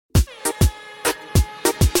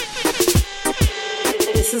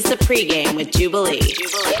This is the pregame with Jubilee.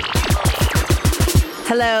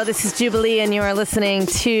 Hello, this is Jubilee, and you are listening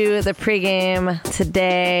to the pregame.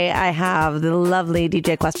 Today, I have the lovely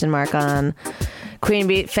DJ Question Mark on. Queen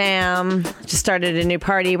Beat fam just started a new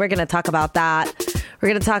party. We're going to talk about that. We're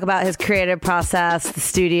going to talk about his creative process, the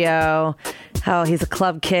studio, how he's a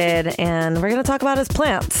club kid, and we're going to talk about his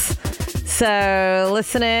plants. So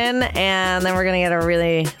listen in, and then we're going to get a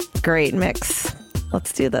really great mix.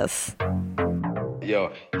 Let's do this.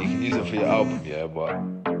 Yo, you can use it for your album, yeah, but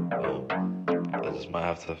I just might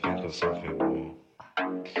have to think of something more,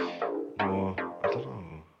 I don't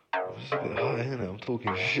know. It's just a bit high, isn't it? I'm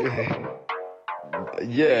talking shit.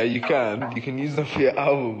 Yeah, you can use them for your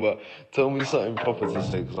album, but tell me something proper to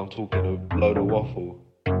say, because I'm talking a load of waffle.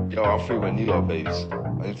 Yo, I'm free when you lot, babes.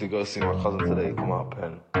 I need to go see my cousin today, come out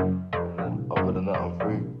Penn. And then, other than that, I'm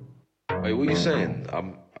free. Wait, what are you saying?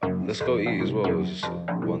 Let's go eat as well. It's just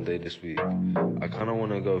one day this week. I kind of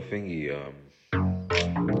want to go thingy,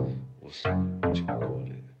 what you call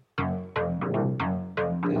it?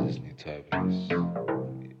 There's this new type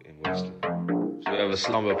in Western. So we have a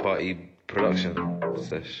slumber party production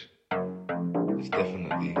sesh. It's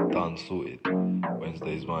definitely done, sorted.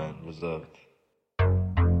 Wednesday's mine, reserved.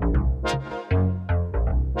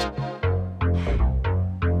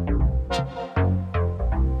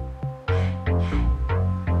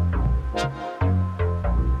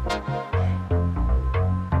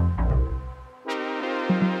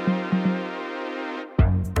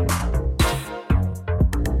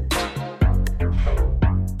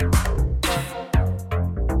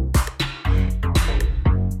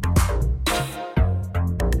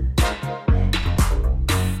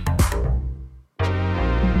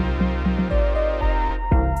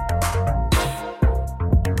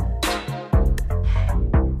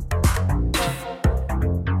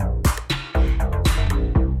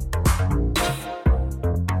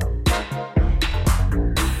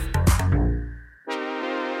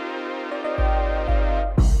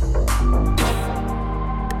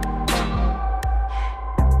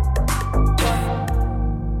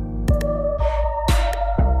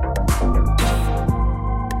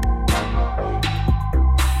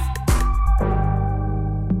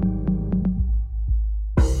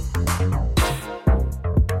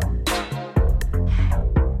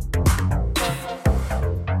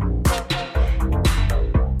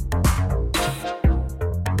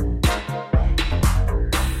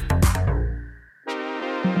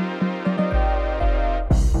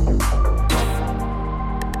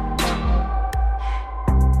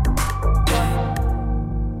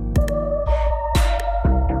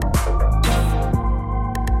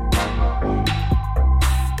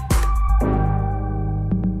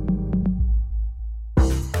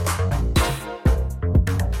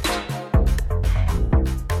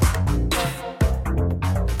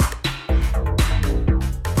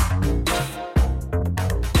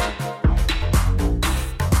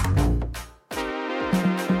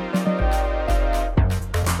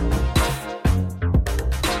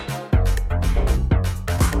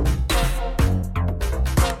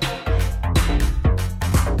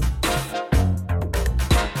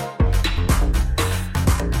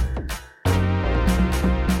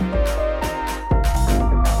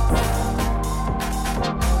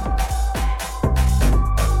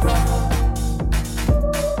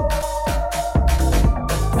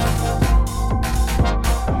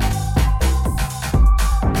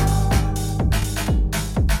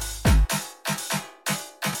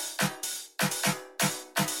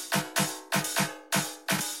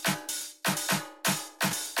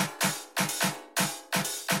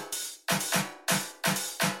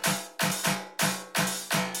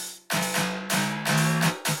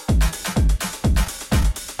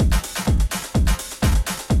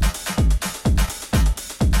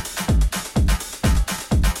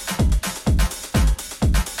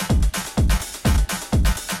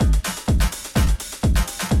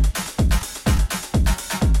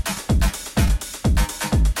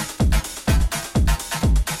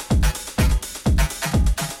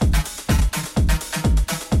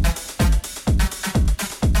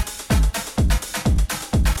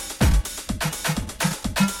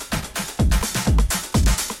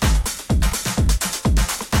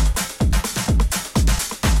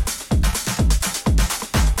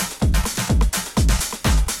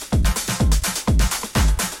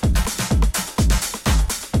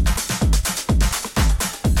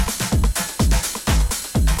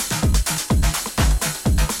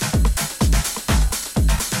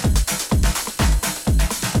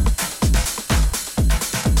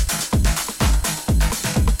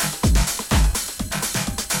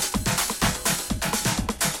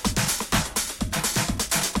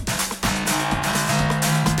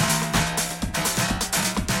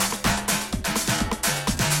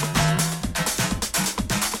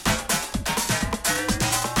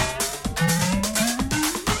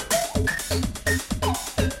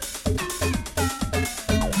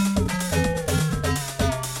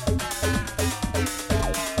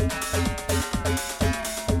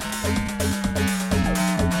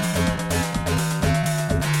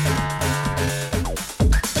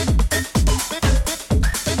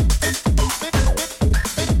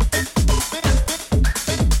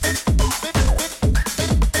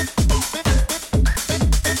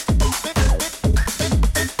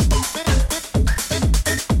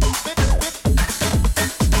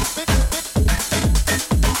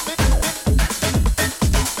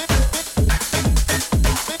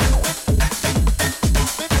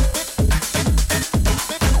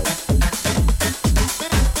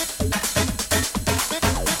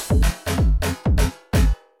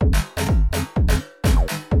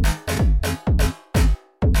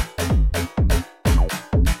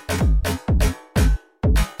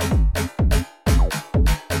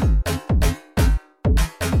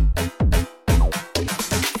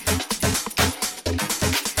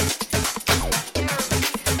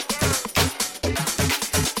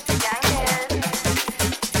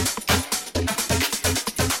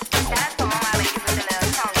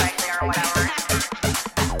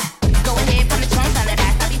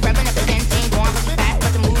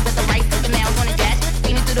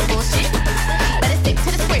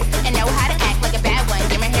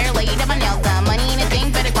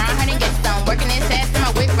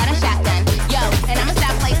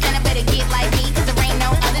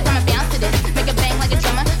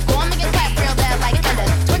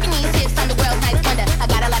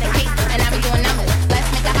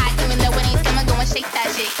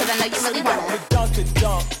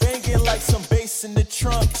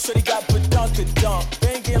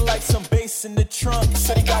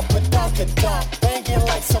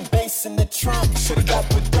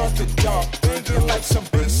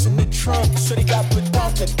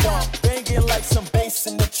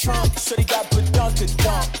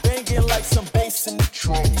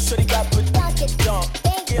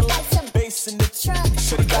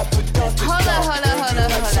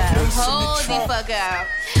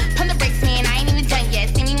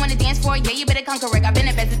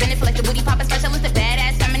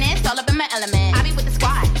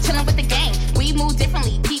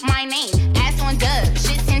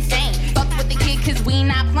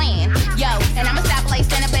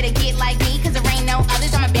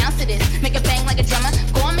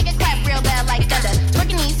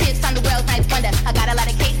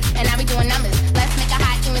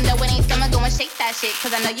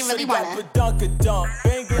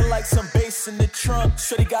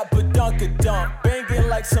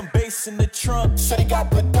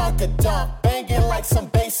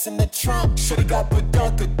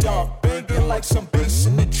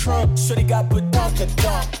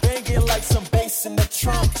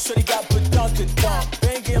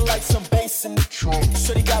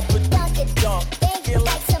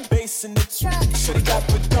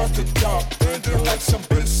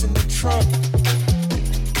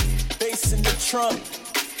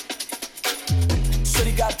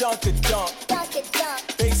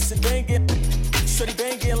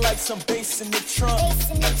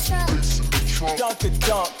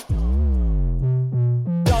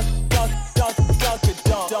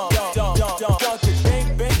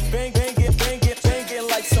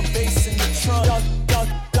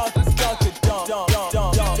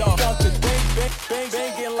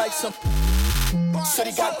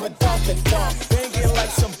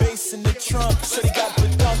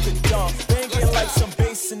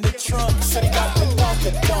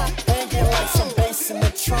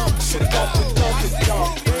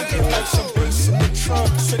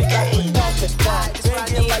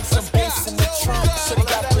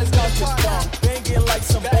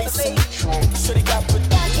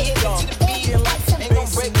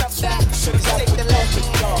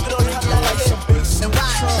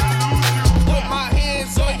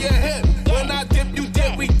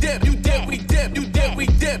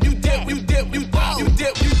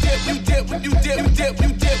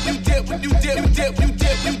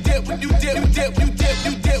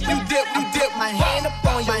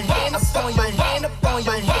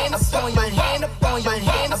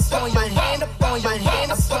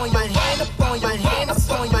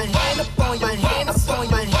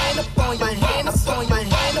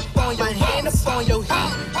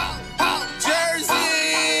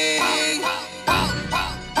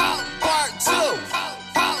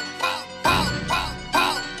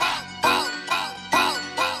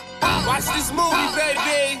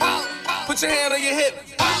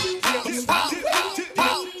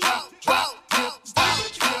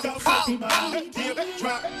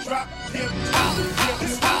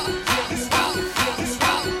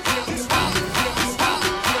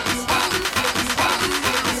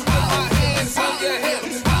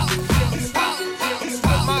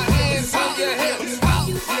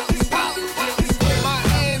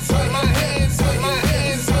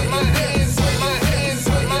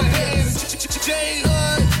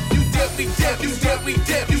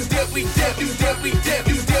 we dip, you dip, we dip,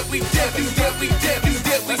 you dip, we dip, you dip, we dip, you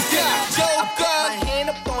dip, we dip. Joker. My hand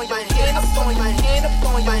up on your hand up on your hand up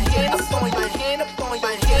on your hand up on your hand up on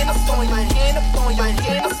your hand up on your hand up on your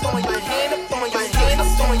hand up on your hand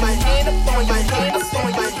up on your hand up on your hand up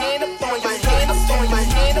on your hand up on your hand up on your hand up on your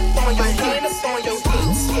hand up on your hand up on your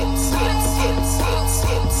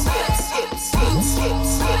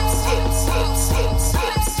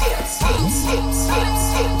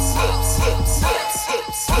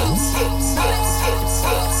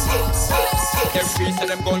Them trees and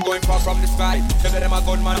them gun going far from the sky. Tell them a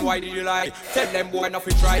gunman, why did you lie? Tell them boy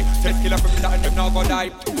nothing try. Test killer from that and them now go die.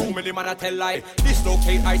 2 million man I tell lie.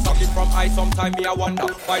 Dislocate eye socket from eye. Sometime me I wonder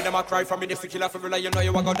why them a cry from me. This killer from you know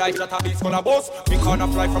you a go die. Shut up these gonna boss. Me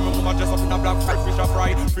can't fly from a woman dressed up in a black fry. Fish a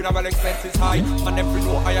fry. Funeral expenses high. Man them free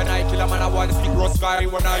no high and I killer man I want to speak rough sky.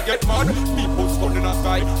 When I get mad, me put stone in the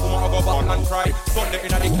sky. Woman I go bound and cry. Sunday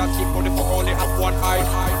in a the cat keep on the fuck only have one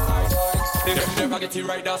eye. They never get it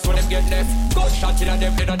right, that's when them get left. Gunshot in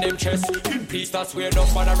them head and them chest. In peace, that's where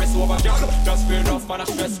enough man a rest over y'all. That's where enough man a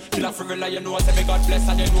stress. Killer for real, you know say me God bless.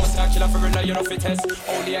 And you know say killer for real, you know fit test.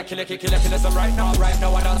 Only a killer. So right now,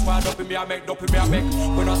 I dance wild up in me, I make.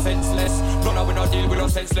 We're not senseless. No, we not deal with no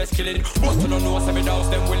senseless killing. But to know say me dogs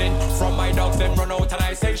them willing. From my dogs them run out and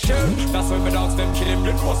I say shit. That's when me dogs them kill him.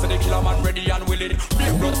 Most of the killer man ready and willing.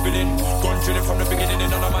 Big blood spilling. Gun drilling from the beginning and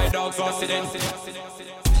none of my dogs are sitting.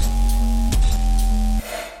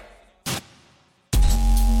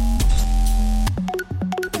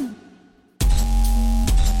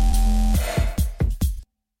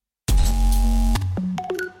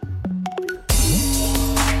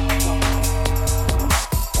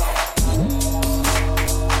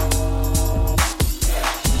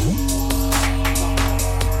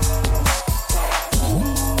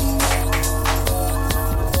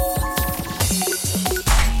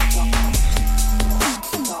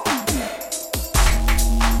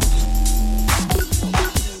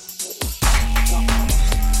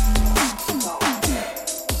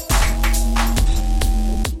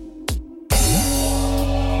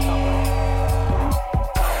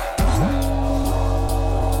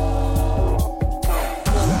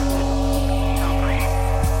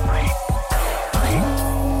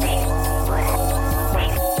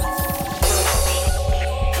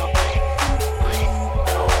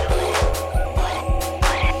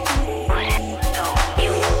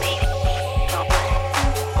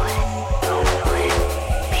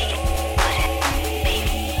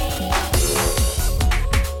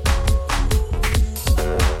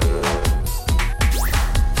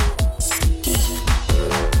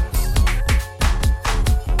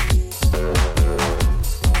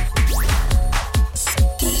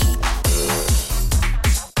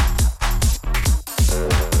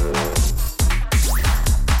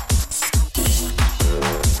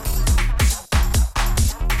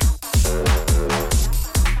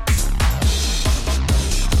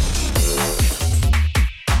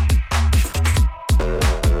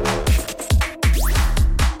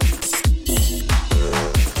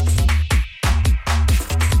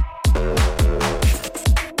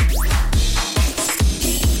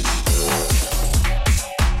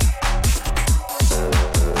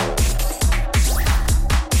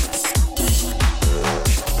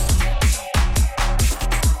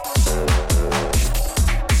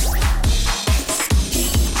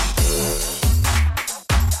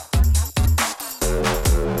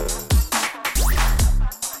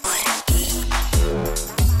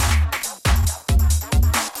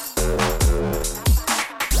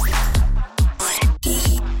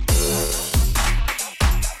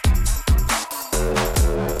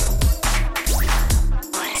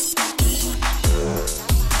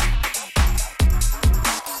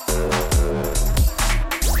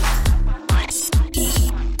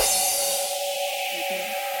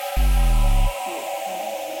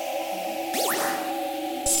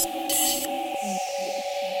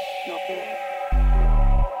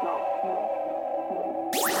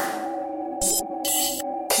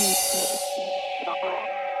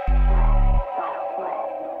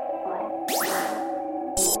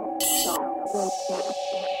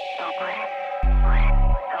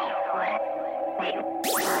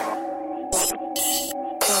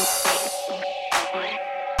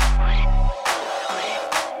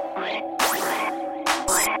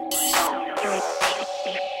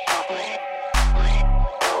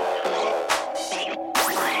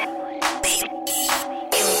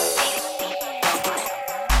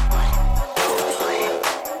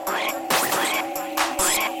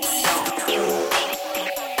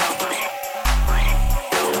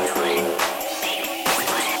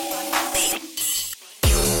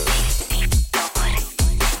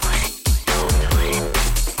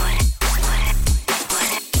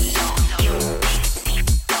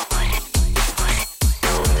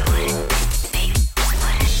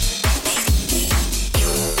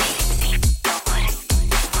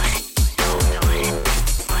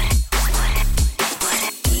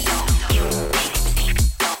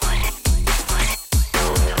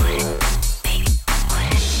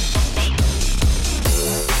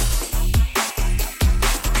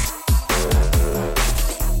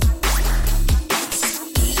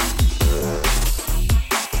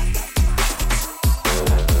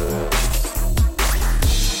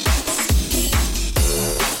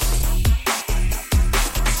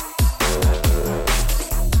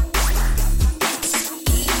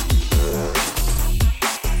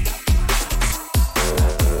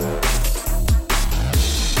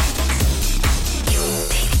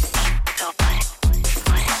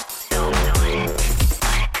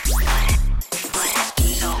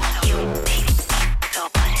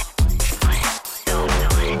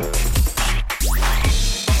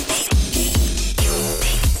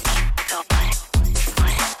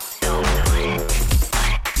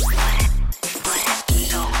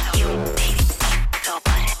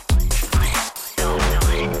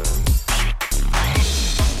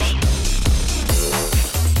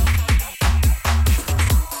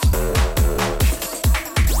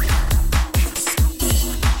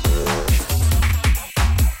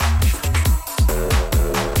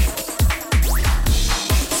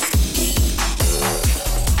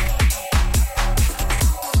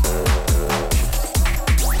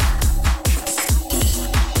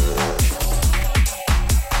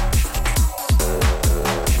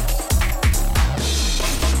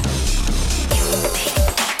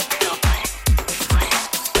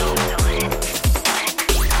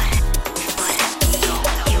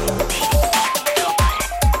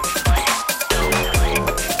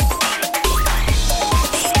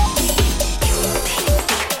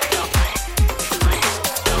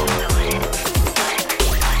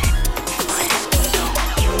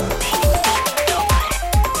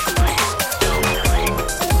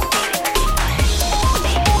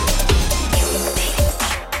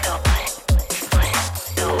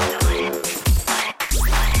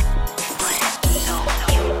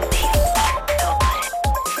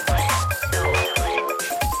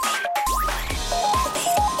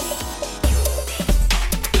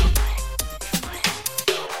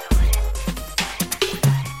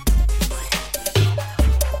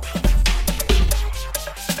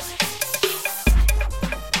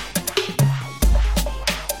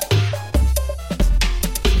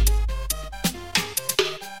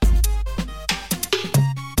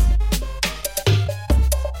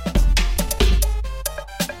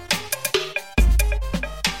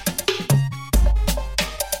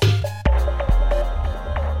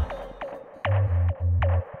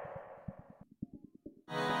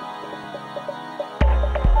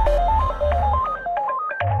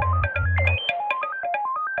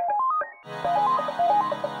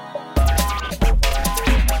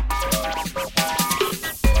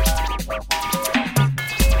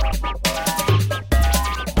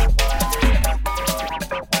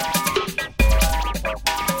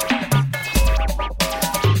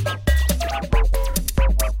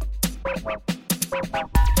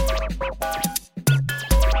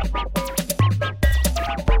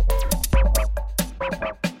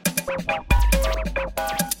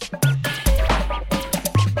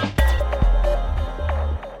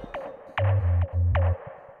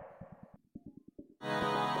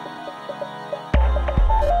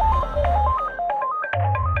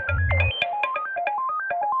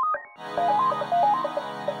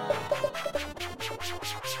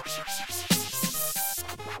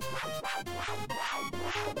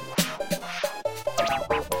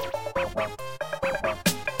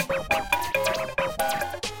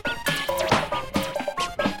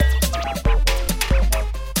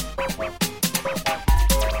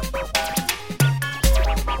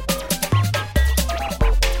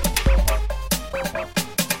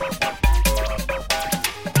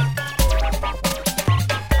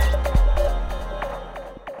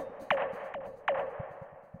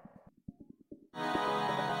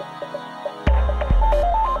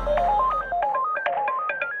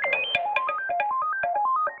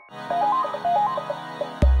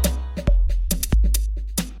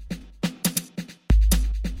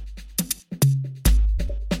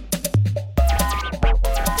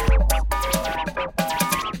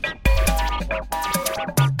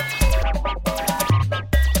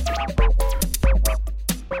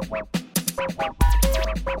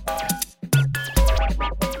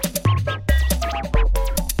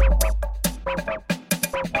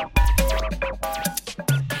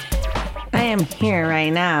 I am here right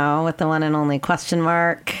now with the one and only question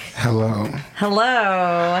mark. Hello.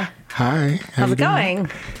 Hello. Hi. How's it going?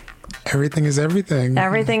 Everything is everything.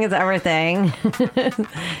 Everything is everything.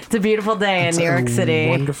 It's a beautiful day in New York City.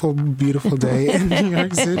 Wonderful, beautiful day in New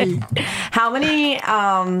York City. How many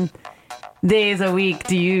days a week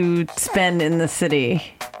do you spend in the city?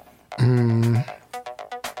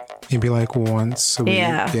 Maybe like once a week.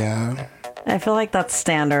 Yeah. I feel like that's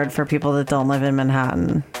standard for people that don't live in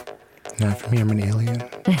Manhattan. Not for me, I'm an alien.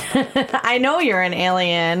 I know you're an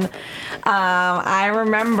alien. I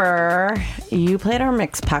remember you played our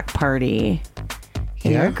mix pack party.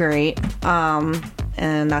 Yeah. You're great.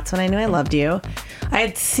 And that's when I knew I loved you. I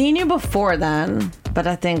had seen you before then, but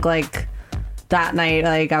I think like that night,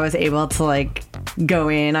 like I was able to like go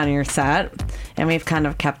in on your set, and we've kind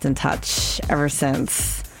of kept in touch ever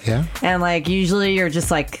since. Yeah. And like usually you're just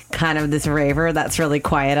like kind of this raver that's really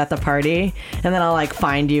quiet at the party, and then I'll like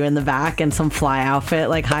find you in the back in some fly outfit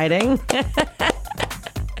like hiding.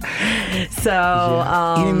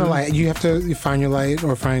 So eating the light, you have to find your light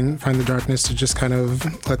or find the darkness to just kind of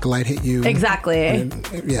let the light hit you. Exactly.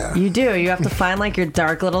 Yeah. You do. You have to find like your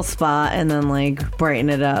dark little spot and then like brighten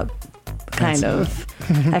it up. Kind of.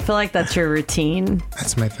 I feel like that's your routine.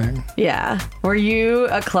 That's my thing. Yeah. Were you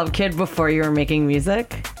a club kid before you were making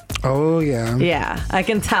music? Oh, yeah. Yeah. I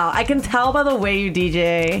can tell. I can tell by the way you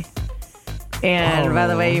DJ and by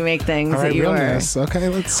the way you make things All right, that you realness. were. Okay,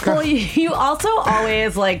 let's go. Well, you also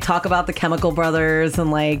always like talk about the Chemical Brothers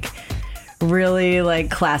and like really like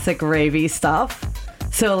classic ravey stuff.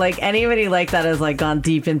 So like anybody like that has like gone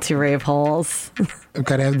deep into rave holes. I've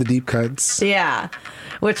got to have the deep cuts. Yeah.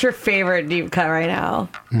 What's your favorite deep cut right now?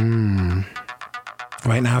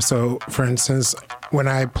 Right now, so for instance, when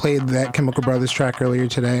I played that Chemical Brothers track earlier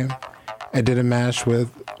today, I did a mash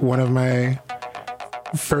with one of my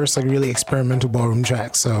first like really experimental ballroom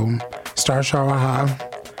tracks. So Star Shawaha,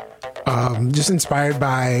 just inspired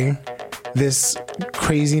by this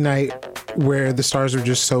crazy night where the stars are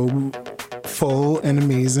just so full and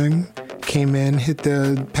amazing. Came in, hit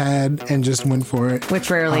the pad, and just went for it. Which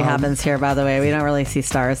rarely happens here, by the way. We don't really see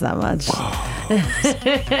stars that much.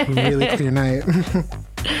 Really clear night.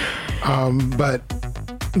 But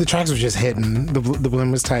the tracks were just hitting. The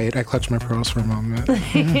blend was tight. I clutched my pearls for a moment.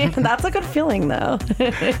 That's a good feeling, though.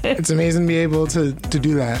 It's amazing to be able to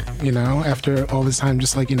do that, you know, after all this time,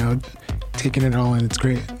 just like, you know, taking it all in. It's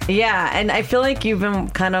great. Yeah, and I feel like you've been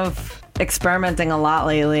kind of experimenting a lot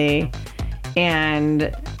lately.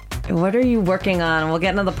 And what are you working on? We'll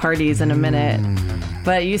get into the parties in a minute.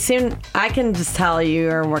 But you seem, I can just tell you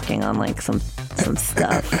are working on like some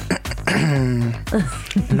stuff. I'm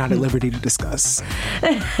not at liberty to discuss.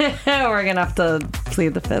 We're going to have to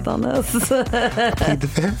plead the fifth on this. Plead the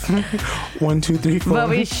fifth? 1, 2, 3, 4. But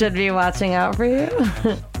we should be watching out for you.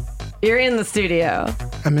 You're in the studio.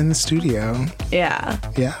 I'm in the studio. Yeah.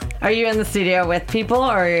 Yeah. Are you in the studio with people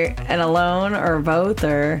or and alone or both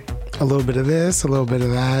or? A little bit of this, a little bit of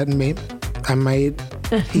that. Maybe I might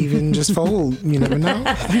even just fold. You never know.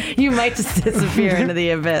 You might just disappear into the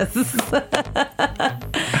abyss.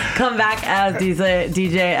 Come back as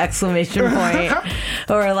DJ exclamation point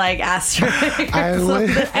or like asterisk. I would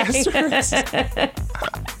asterisk.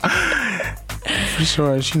 For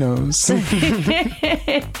sure, she knows. You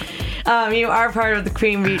are part of the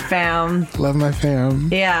Queen Beat fam. Love my fam.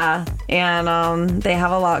 Yeah, and they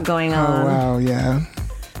have a lot going on. Oh wow, yeah.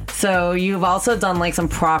 So you've also done like some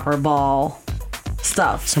proper ball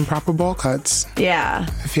stuff. Some proper ball cuts. Yeah.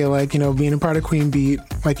 I feel like, you know, being a part of Queen Beat,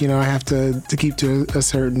 like, you know, I have to keep to a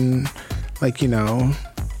certain, like, you know,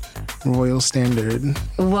 royal standard.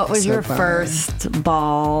 What was your set by- first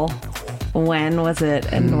ball? When was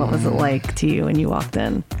it? And what was it like to you when you walked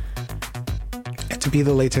in? To be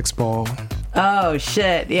the latex ball. Oh,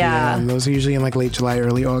 shit. Yeah. And those are usually in like late July,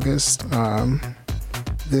 early August.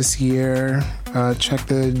 This year, check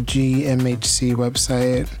the GMHC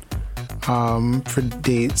website for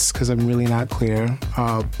dates because I'm really not clear.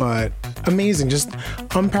 But amazing, just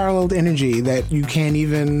unparalleled energy that you can't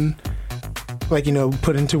even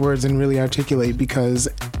put into words and really articulate because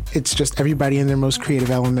it's just everybody in their most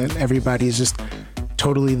creative element. Everybody is just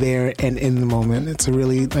totally there and in the moment. It's a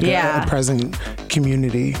really a present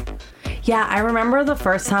community. Yeah, I remember the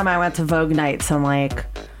first time I went to Vogue Nights and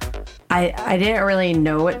I didn't really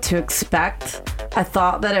know what to expect. I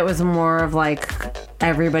thought that it was more of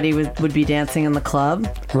everybody would be dancing in the club.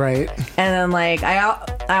 Right. And then I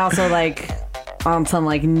also on some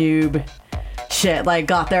noob shit,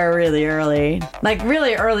 got there really early.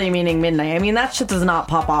 Really early meaning midnight. I mean, that shit does not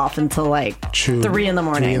pop off until 3 in the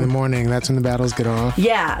morning. 3 in the morning, that's when the battles get off.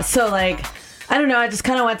 Yeah, so I don't know, I just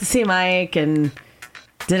kind of went to see Mike and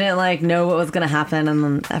didn't know what was gonna happen, and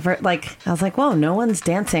then I was like, whoa, no one's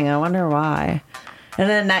dancing, I wonder why. And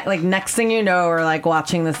then next thing you know, we're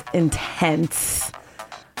watching this intense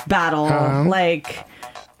battle,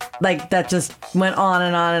 that just went on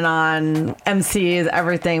and on and on. MCs,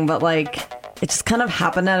 everything, but it just kind of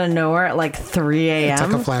happened out of nowhere at 3 a.m. It's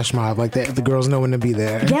like a flash mob. The girls know when to be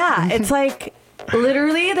there. Yeah, it's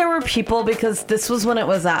literally there were people because this was when it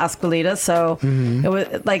was at Asquilita, so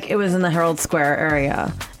it was in the Herald Square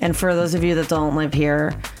area. And for those of you that don't live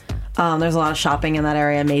here, there's a lot of shopping in that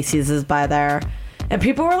area. Macy's is by there. And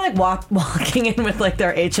people were walking in with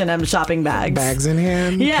their H&M shopping bags in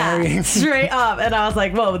hand. Yeah, carrying. straight up. And I was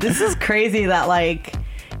like, whoa, this is crazy that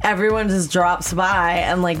everyone just drops by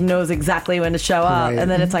and knows exactly when to show up. Right. And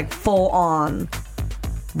then it's full on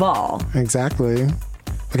ball. Exactly.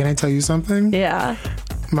 But can I tell you something? Yeah.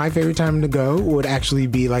 My favorite time to go would actually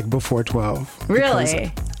be before 12.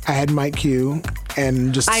 Really? I had Mike Q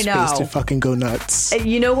and just space to fucking go nuts.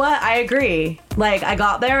 You know what? I agree. I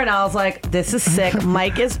got there and I was like, this is sick.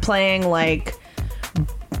 Mike is playing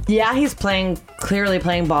he's clearly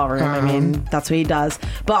playing ballroom. I mean, that's what he does.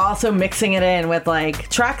 But also mixing it in with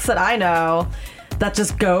tracks that I know that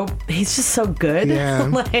just go, he's just so good. Yeah.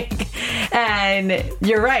 And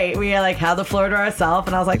you're right. We had the floor to ourselves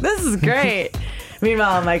and I was like, this is great.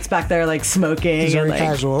 Meanwhile, Mike's back there smoking. He's very and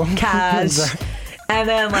casual. Cash. And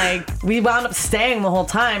then we wound up staying the whole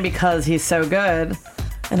time because he's so good.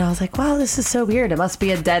 And I was like, wow, this is so weird. It must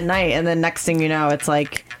be a dead night. And then next thing you know, it's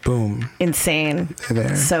boom, insane.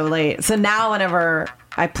 There. So late. So now whenever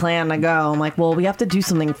I plan to go, I'm like, well, we have to do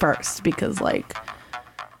something first because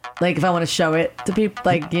if I want to show it to people,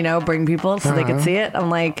 bring people so they can see it, I'm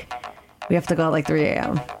like, we have to go at 3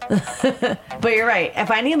 a.m. But you're right. If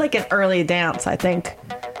I need an early dance, I think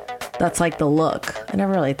that's the look. I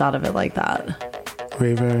never really thought of it like that.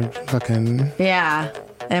 Raver, fucking yeah,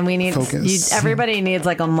 and we need everybody needs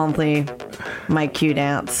a monthly Mike Q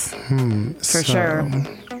dance for sure.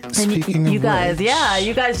 Speaking of you guys, which,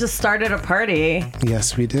 you guys just started a party.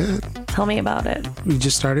 Yes, we did. Tell me about it. We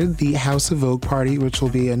just started the House of Vogue party, which will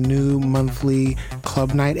be a new monthly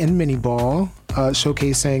club night and mini ball,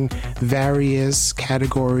 showcasing various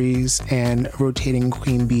categories and rotating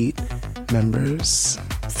Queen Beat members.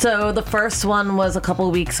 So the first one was a couple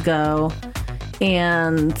weeks ago.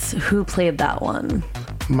 And who played that one?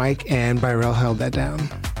 Mike and Byrell held that down.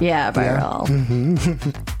 Yeah, Byrell. Mm-hmm.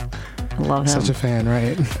 I love him. Such a fan,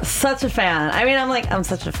 right? Such a fan. I mean, I'm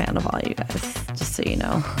such a fan of all you guys, just so you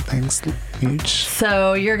know. Thanks, huge.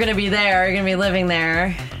 So you're going to be there. You're going to be living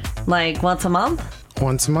there once a month?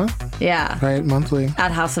 Once a month. Yeah. Right, monthly.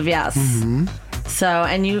 At House of Yes. Mm-hmm. So,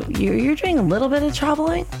 and you're doing a little bit of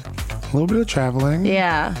traveling? A little bit of traveling.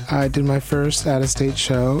 Yeah. I did my first out-of-state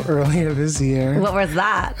show earlier this year. What was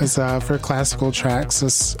that? It's for classical tracks.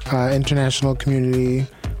 This international community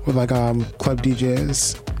with club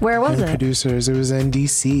DJs. Where was and it? Producers. It was in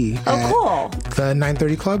DC. Oh, cool. The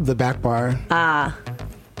 930 Club, the back bar. Ah.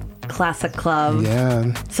 Classic club.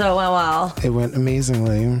 Yeah. So it went well. It went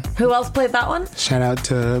amazingly. Who else played that one? Shout out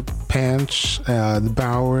to Panch, the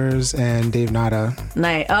Bowers, and Dave Nada.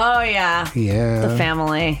 Night. Oh, yeah. Yeah. The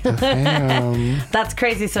family. The fam. That's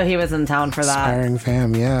crazy. So he was in town for that. Aspiring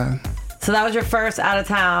fam, yeah. So that was your first out of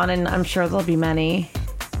town, and I'm sure there'll be many.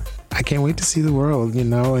 I can't wait to see the world,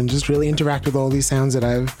 and just really interact with all these sounds that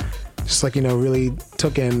I've just really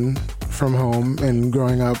took in from home and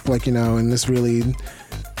growing up, in this really,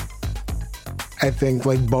 I think,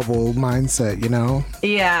 bubble mindset,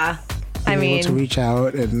 Yeah. Being able to reach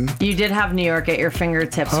out and you did have New York at your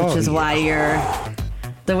fingertips, which is why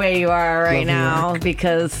the way you are right Love New now York.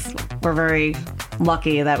 because we're very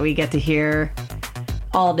lucky that we get to hear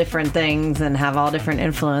all different things and have all different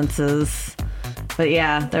influences. But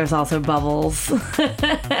yeah, there's also Bubbles.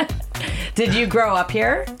 Did you grow up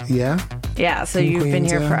here? Yeah. Yeah, so In you've been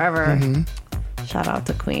Queens, here yeah. forever. Shout out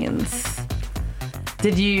to Queens.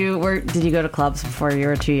 Did you go to clubs before you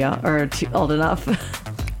were too young or too old enough?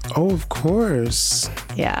 Oh, of course.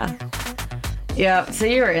 Yeah. Yeah, so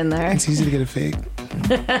you were in there. It's easy to get a fake.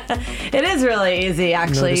 It is really easy,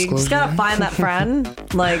 actually. You just gotta disclosure. find that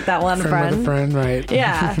friend, like that one Friend with a friend, right?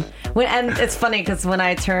 Yeah. And it's funny because when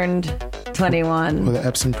I turned 21, With an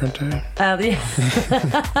Epson printer.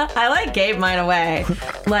 I like gave mine away.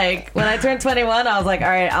 Like when I turned 21, I was like, all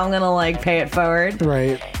right, I'm gonna like pay it forward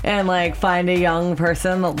Right. and like find a young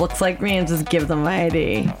person that looks like me and just give them my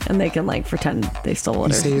ID and they can like pretend they stole it.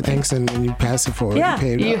 You or say your something. thanks and you pass it forward. Yeah,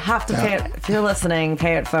 pay it you up. have to Yeah. pay it. If you're listening,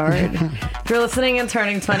 pay it forward. If you're listening and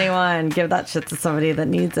turning 21, give that shit to somebody that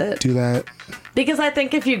needs it. Do that. Because I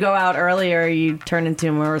think if you go out earlier, you turn into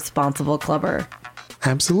a more responsible clubber.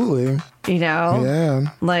 Absolutely. You know? Yeah.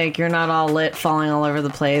 Like, you're not all lit, falling all over the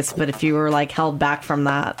place. But if you were, like, held back from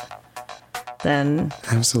that, then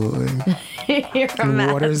Absolutely. you're a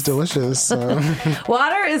mess. Water is delicious. So.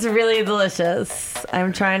 Water is really delicious.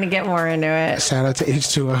 I'm trying to get more into it. Shout out to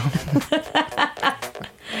H2O.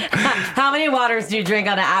 How many waters do you drink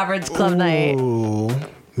on an average club night? Ooh,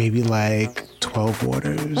 maybe like 12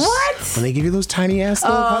 waters. What? When they give you those tiny ass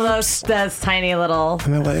little Oh, cups, those tiny little.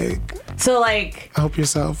 and they're like, So, like, help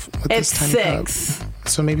yourself with it's this tiny 6. cup.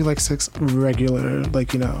 So maybe like 6 regular,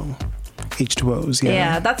 like, you know, H2Os. Yeah.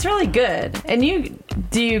 Yeah, that's really good. And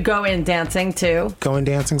do you go in dancing too? Going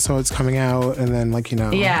dancing, so it's coming out, and then like, you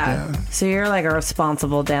know. Yeah. So you're like a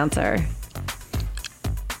responsible dancer.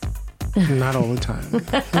 Not all the time.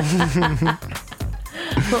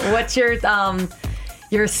 What's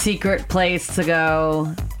your secret place to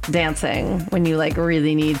go dancing when you like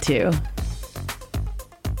really need to?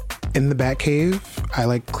 In the back cave, I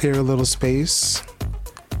like clear a little space.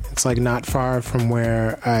 It's like not far from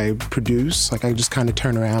where I produce. Like I just kind of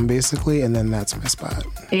turn around basically, and then that's my spot.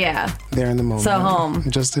 Yeah. There in the moment. So home.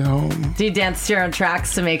 Just at home. Do you dance to your own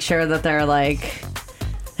tracks to make sure that they're like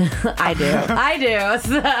I do.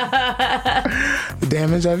 The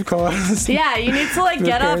damage I've caused. Yeah, you need to like The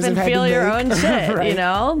get up repairs and I've had feel to your make. own shit, Right. you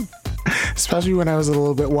know? Especially when I was a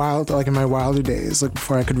little bit wild, like in my wilder days, like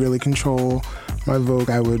before I could really control my Vogue,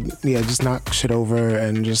 I would, just knock shit over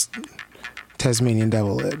and just Tasmanian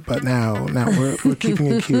devil it. But now we're keeping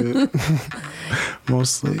it cute.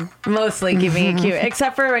 Mostly Keeping it cute.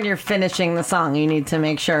 Except for when you're finishing the song, you need to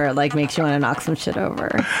make sure it like makes you want to knock some shit over.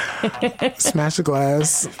 smash a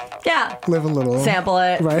glass, Yeah. live a little. Sample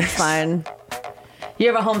it. Right. It's fine. You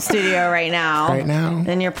have a home studio right now. Right now.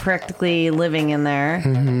 And you're practically living in there,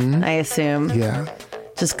 I assume. Yeah.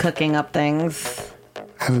 Just cooking up things.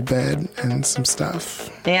 Have a bed and some stuff.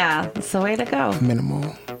 Yeah, it's the way to go.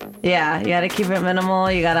 Minimal. Yeah, you gotta keep it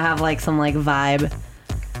minimal. You gotta have like some like vibe.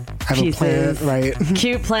 Have a plant, Pieces. right?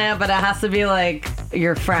 Cute plant, but it has to be like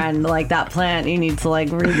your friend. Like that plant, you need to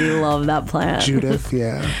like really love that plant. Judith,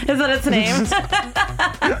 yeah. Is that its name?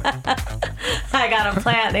 I got a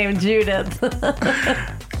plant named Judith.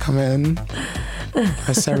 Come in.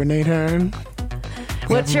 I serenade her.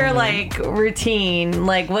 What's your like routine?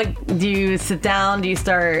 Like, what do you sit down? Do you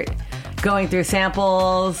start going through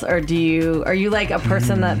samples, or are you like a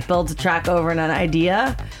person that builds a track over an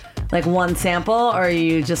idea, like one sample, or are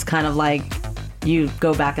you just kind of like you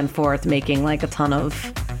go back and forth making like a ton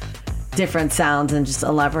of different sounds and just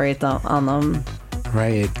elaborate on them?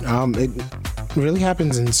 Right. It really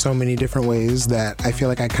happens in so many different ways that I feel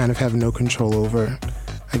like I kind of have no control over.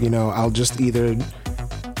 Like, I'll just either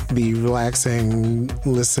be relaxing,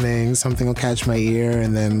 listening, something will catch my ear,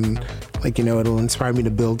 and then, like, it'll inspire me to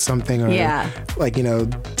build something, or, like,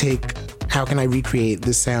 take, how can I recreate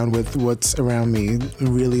this sound with what's around me?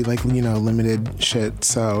 Really, like, limited shit.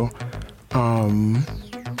 So,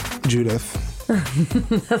 Judith.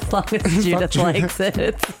 As long as Judith likes it,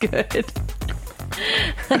 it's good.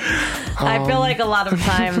 I feel like a lot of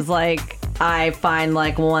times, like, I find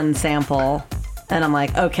like one sample and I'm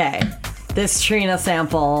like, okay, this Trina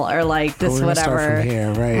sample, or like this we're gonna whatever. start from here,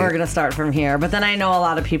 right. We're gonna start from here. But then I know a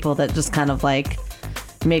lot of people that just kind of like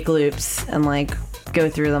make loops and like go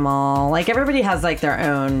through them all. Like everybody has like their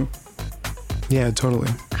own Yeah, totally.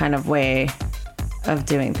 kind of way of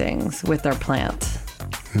doing things with their plant.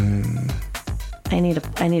 I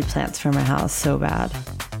need plants for my house so bad.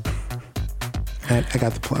 I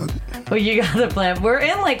got the plug. Well, you got a plant. We're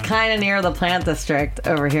in like kind of near the plant district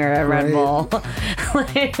over here at Red Right. Bull.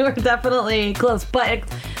 Like, we're definitely close, but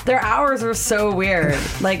Their hours are so weird.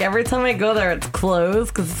 Like, every time I go there, it's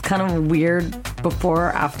closed because it's kind of weird before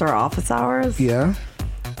or after office hours. Yeah.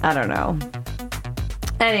 I don't know.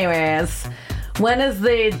 Anyways, when is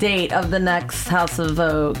the date of the next House of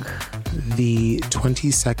Vogue? The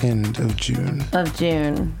 22nd of June. Of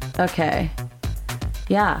June. Okay.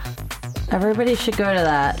 Yeah. Everybody should go to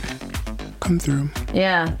that. Come through.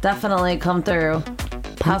 Yeah, definitely come through.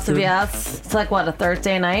 House of Yes. It's like, what, a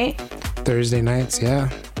Thursday night? Thursday nights, yeah.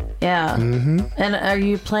 Yeah. Mm-hmm. And are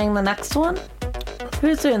you playing the next one?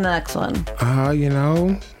 Who's doing the next one? You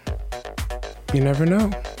know, you never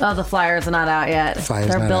know. Oh, the flyers are not out yet.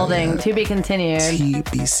 They're building. To be continued.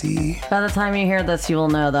 TBC. By the time you hear this, you will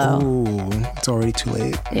know, though. Ooh, it's already too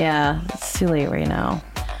late. Yeah, it's too late right now.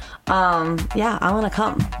 Yeah, I want to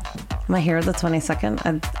come. Am I here the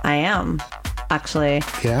 22nd? I am, actually.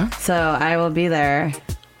 Yeah? So I will be there,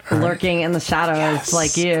 lurking in the shadows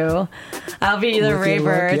like you. I'll be the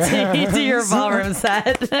raver to your ballroom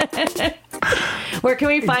set. Where can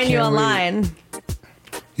we find you online?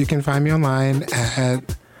 You can find me online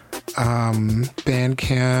at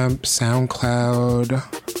Bandcamp, SoundCloud,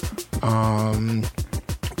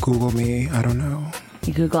 Google me. I don't know.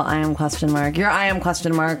 You Google I am question mark. You're I am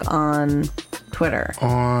question mark on Twitter.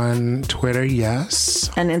 On Twitter, yes.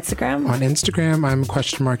 And Instagram? On Instagram, I'm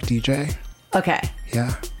question mark DJ. Okay.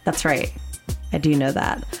 Yeah. That's right. I do know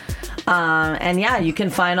that. And yeah, you can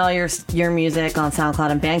find all your music on SoundCloud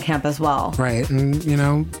and Bandcamp as well. Right. And, you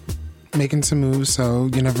know, making some moves, so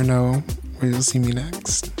you never know where you'll see me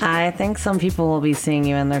next. I think some people will be seeing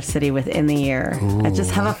you in their city within the year. Ooh, I just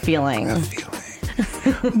have a feeling.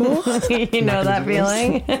 You know that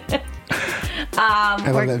feeling?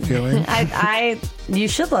 I love that feeling. You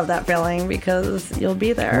should love that feeling because you'll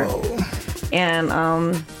be there. Whoa.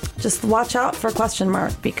 And just watch out for question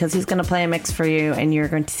mark because he's going to play a mix for you and you're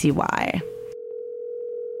going to see why.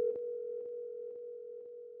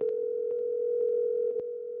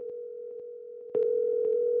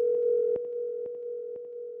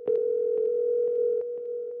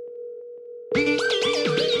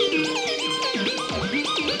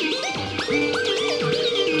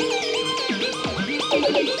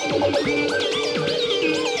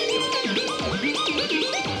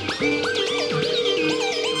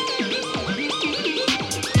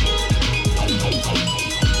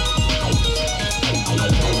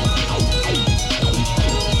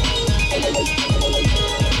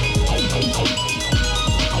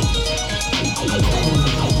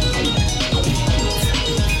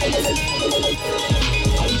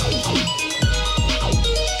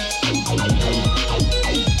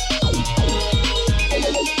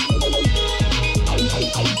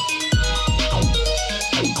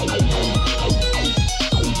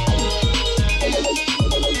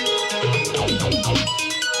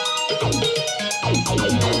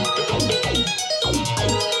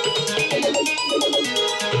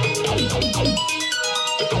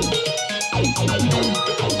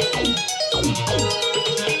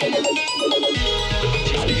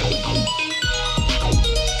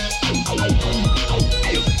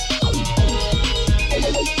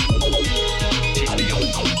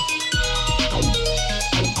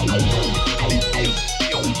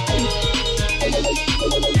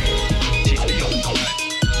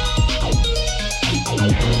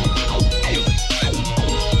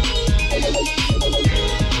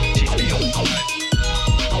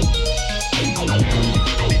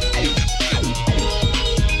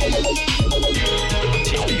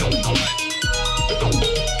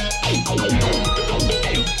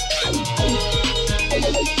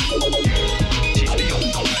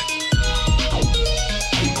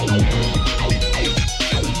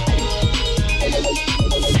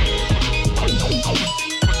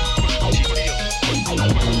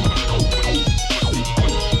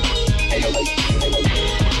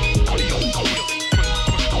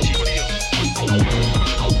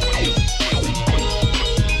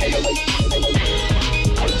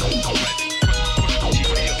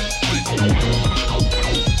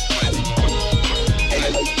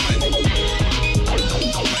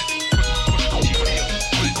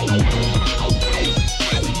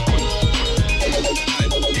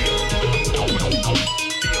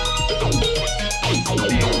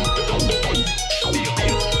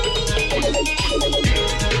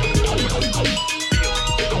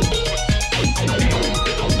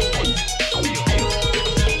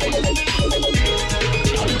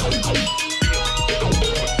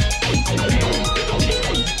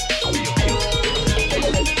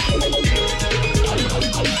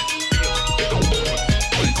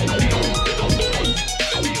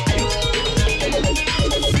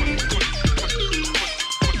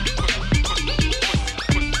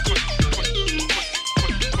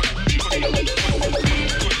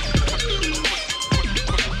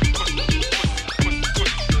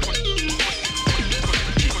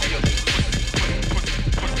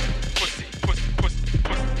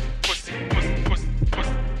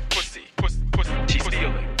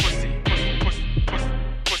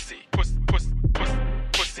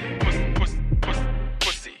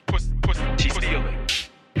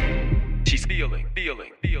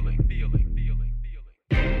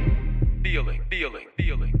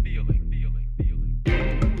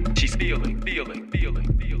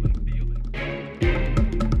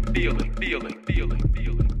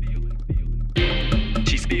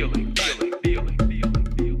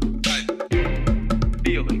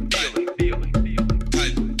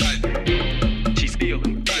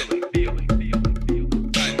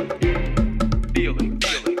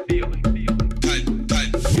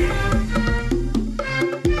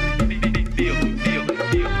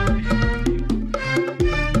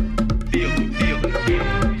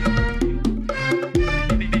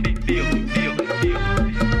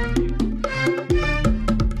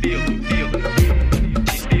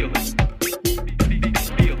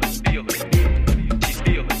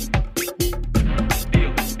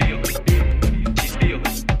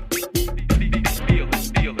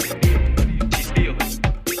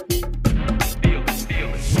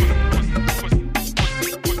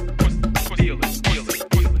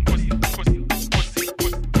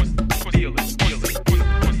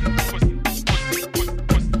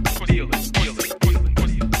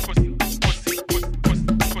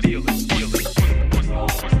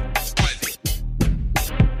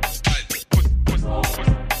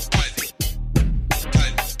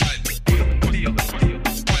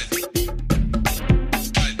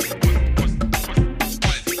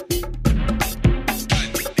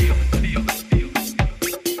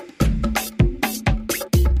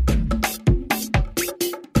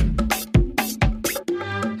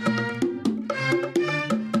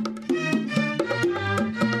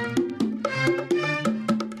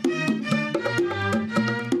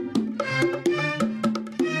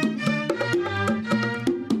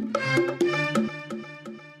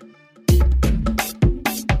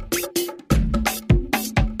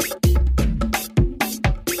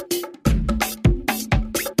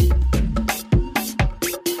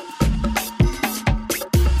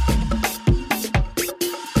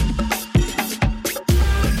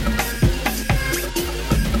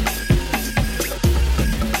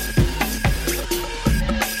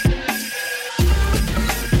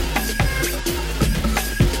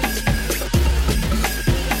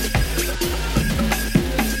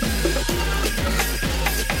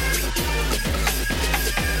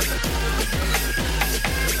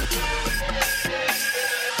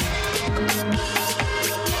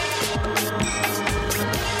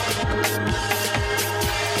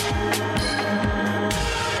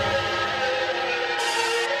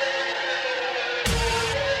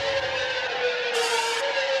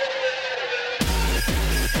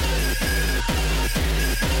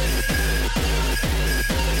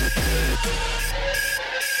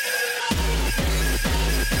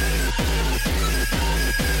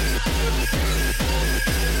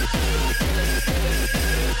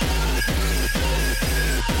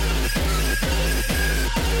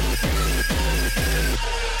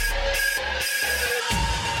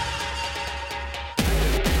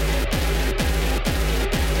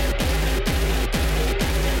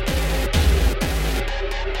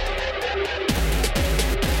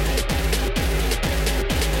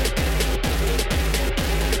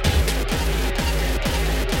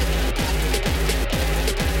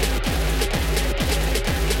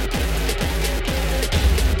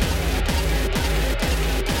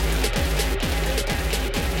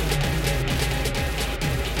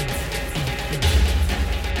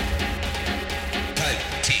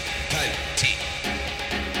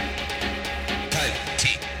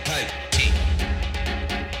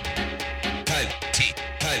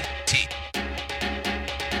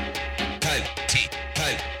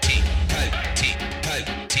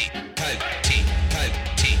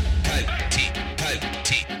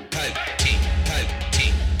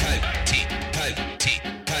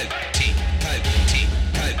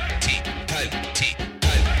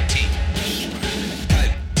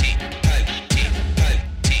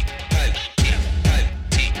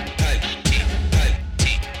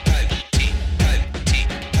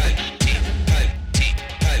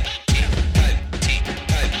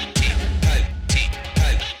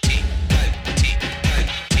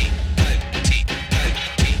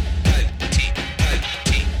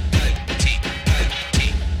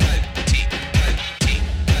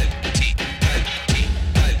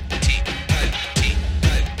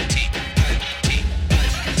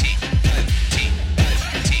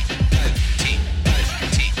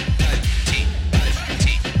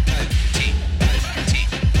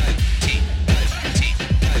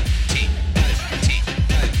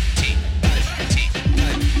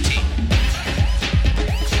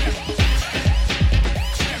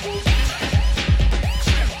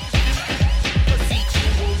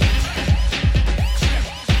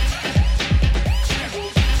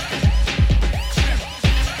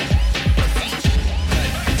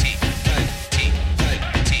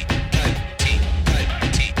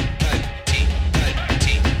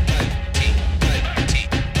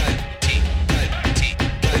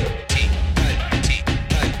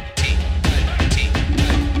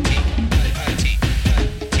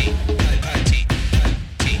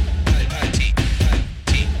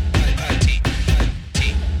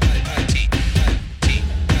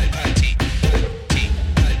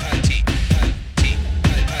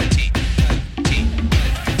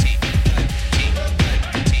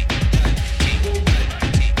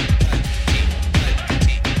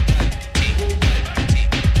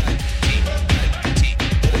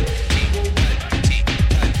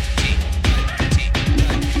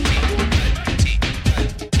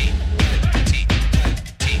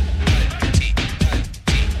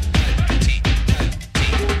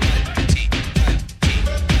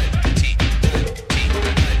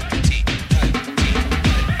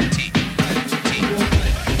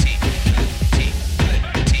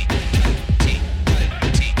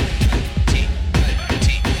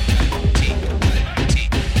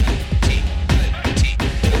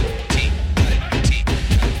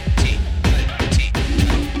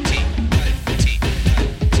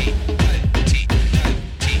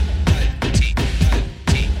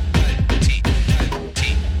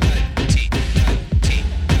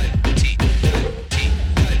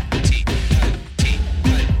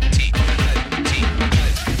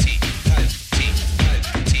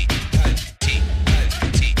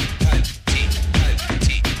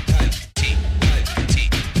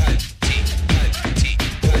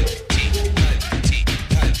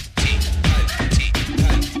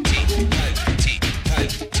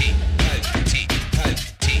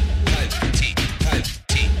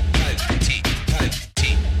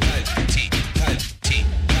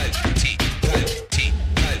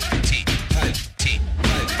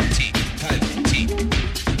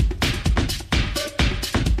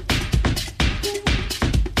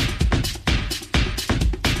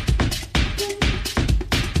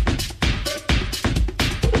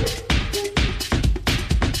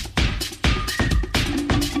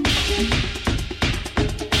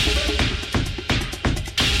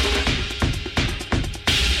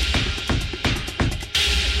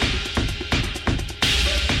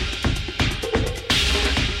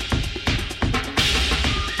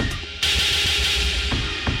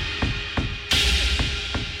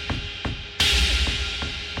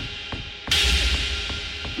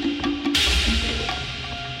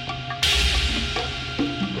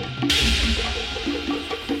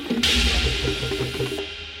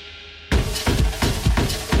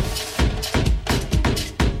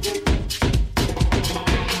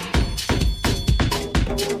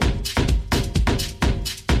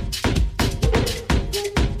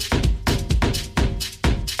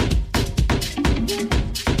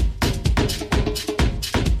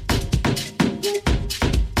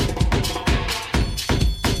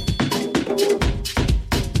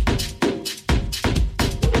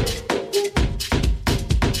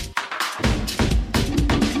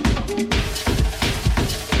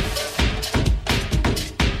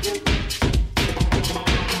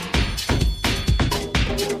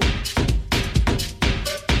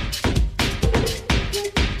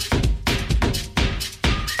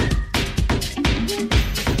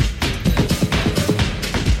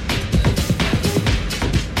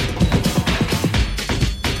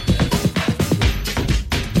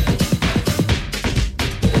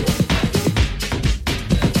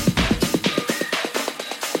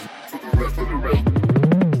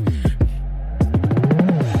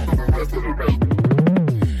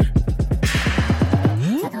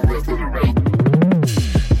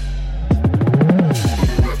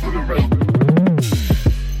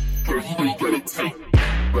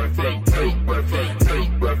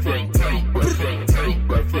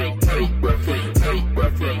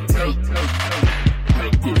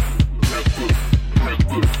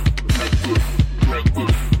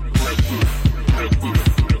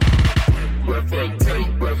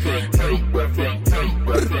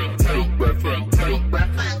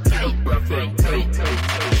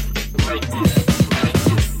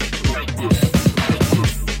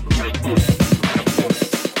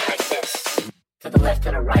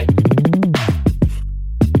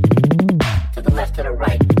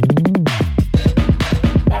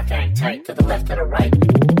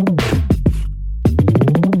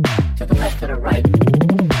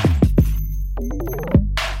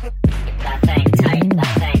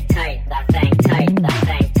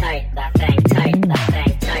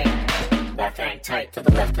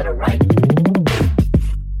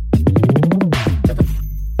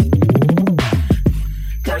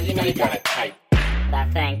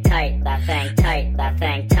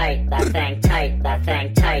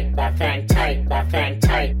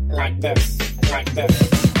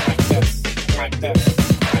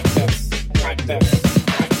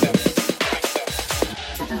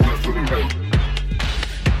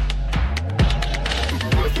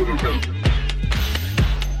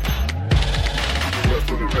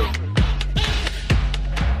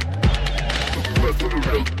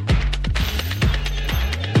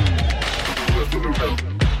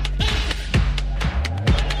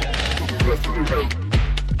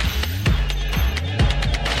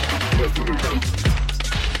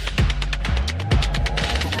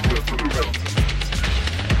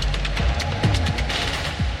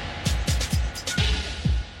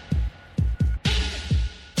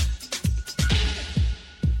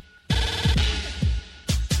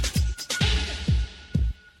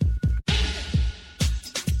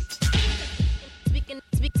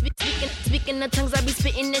 Speaking of tongues, I be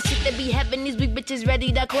spitting that shit that be having these weak bitches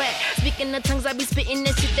ready to quit. Speaking of tongues, I be spitting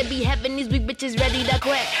that shit that be having these weak bitches ready to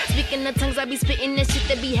quit. Speaking of tongues, I be spitting that shit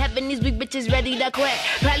that be having these weak bitches ready to quit.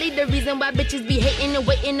 Probably the reason why bitches be hating and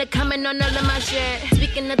waiting to comment on all of my shit.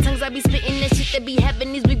 Speaking of tongues, I be spitting that shit that be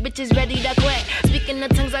having these weak bitches ready to quit. Speaking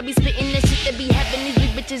of tongues, I be spitting that shit that be having these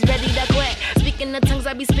weak bitches ready to quit. Speaking of tongues,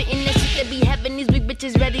 I be spitting that shit that be having these weak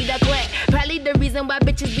bitches ready to quit. Probably the reason why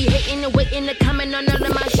bitches be hating and waiting to comment on all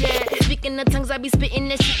of my shit. Speaking of tongues, I be spitting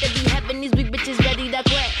that shit that be having these weak bitches ready to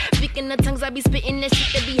quit. Speaking of tongues, I be spitting that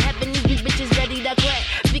shit that be having these weak bitches ready to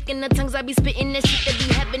quit. Speaking of tongues, I be spitting that shit that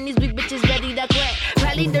be having these weak bitches ready to quit.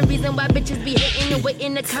 Probably the reason why bitches be hating and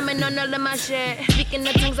waiting to comment on all of my shit. Speaking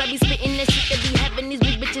of tongues, I be spitting that shit that be having these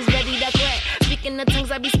weak bitches ready to quit. Speaking of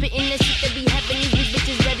tongues, I be spitting that shit that be having these weak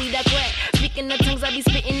bitches ready to quit. Speaking of tongues, I be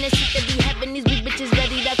spitting that shit that be having these weak bitches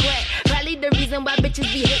ready to quit. Probably the reason why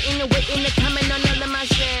bitches be hating and waiting to comment on all of my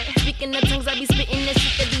shit. Speaking of tongues, I be spitting that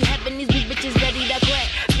shit that be having these weak bitches ready to quit.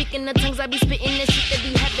 Speaking of tongues, I be spitting that shit that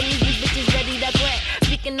be having these weak bitches ready to quit.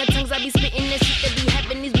 Speaking of tongues, I be spitting that shit that be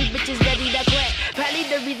having these weak bitches ready to quit. Probably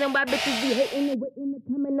the reason why bitches be hating and waiting to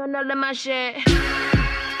comment on all of my shit.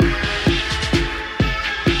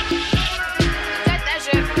 Got that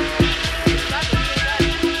shit.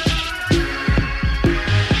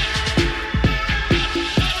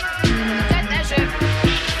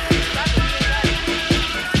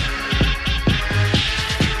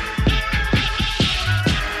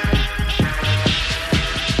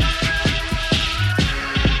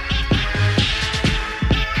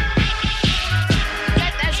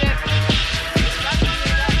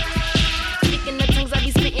 Speaking of tongues, I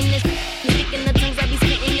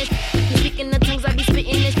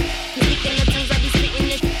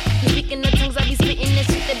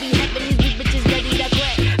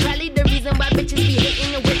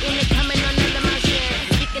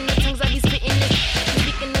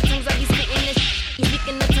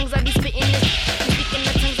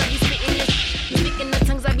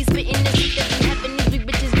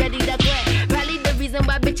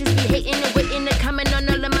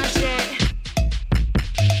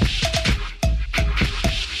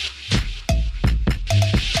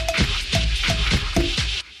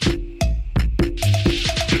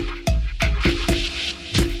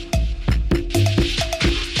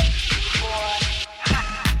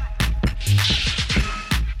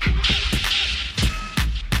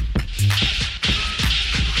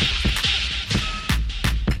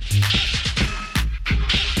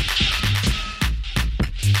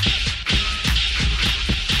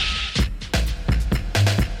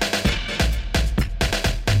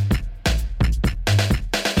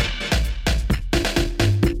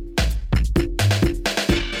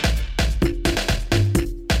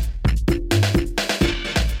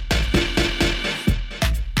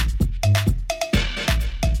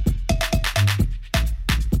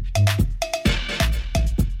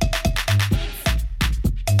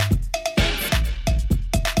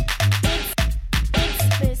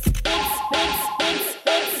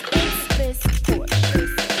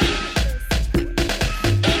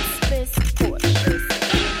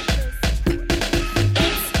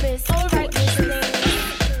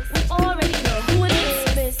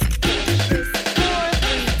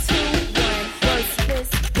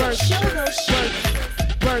work, show those shit.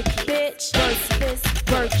 Work, bitch, work this,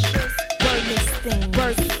 work this thing.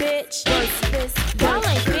 Work, bitch, work this. Y'all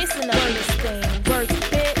ain't facing up this thing. Work,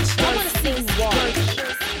 bitch, I wanna see you walk.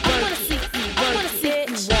 I wanna see you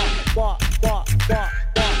walk, walk. I wanna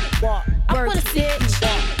see you walk. I wanna see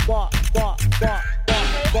you walk. I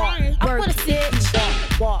wanna see you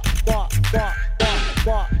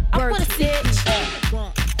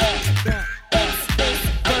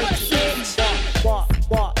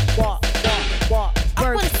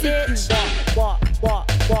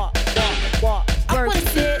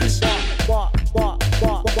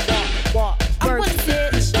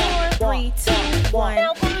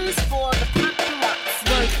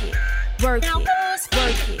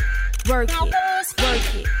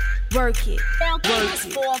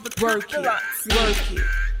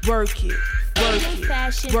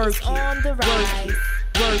Fashion is on the rise.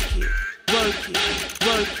 Work it.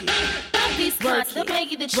 These cunts, they'll pay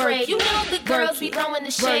you the trade. You know the girls be throwing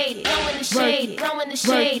the shade, throwing the shade, throwing the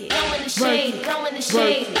shade, throwing the shade, throwing the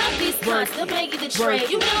shade. These cunts, they'll pay you the trade.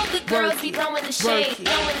 You know the girls be throwing the shade,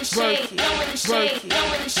 throwing the shade, throwing the shade,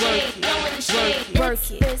 throwing the shade, throwing the shade.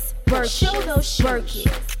 Work it, work, show those shit.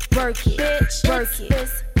 Work it, bitch, work it,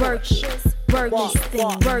 work it. Work this thing,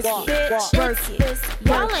 work it, bitch, work it.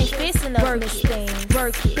 Y'all ain't facing up this thing.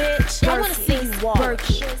 Work it, bitch, I wanna see you walk. Work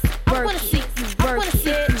it, I wanna see you work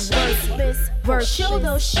it, work, show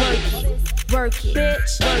those shit. Work it,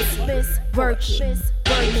 bitch, work it, work this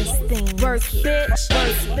thing. Work it, bitch,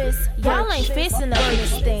 work. Y'all ain't facing up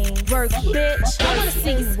this thing. Work it, bitch, I wanna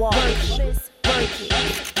see you walk. Work it,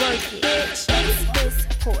 bitch, this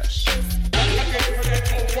Porsche.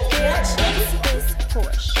 Bitch, this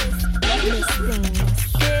Porsche. This thing,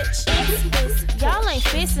 bitch, y'all ain't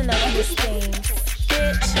facing up this thing,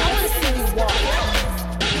 bitch. I wanna see you walk.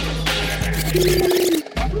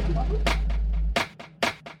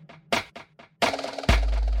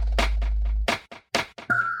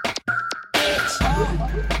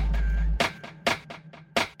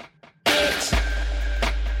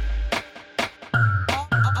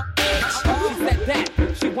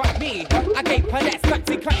 She want me, I gave her that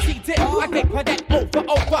cutty dip, I gave her that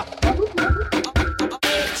over.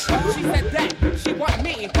 She said that she want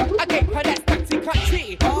me, I gave her that cutty,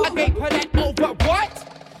 I gave her that over what?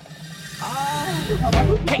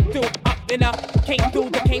 Came through up in a, came through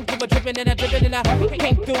a driven in a,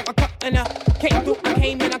 came through a cut in a, came through, I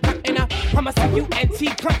came in a cut in a, I'm a C-U-N-T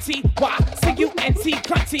cutty, why? C-U-N-T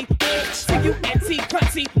cutty, C-U-N-T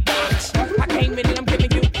cutty, watch. I came in and I'm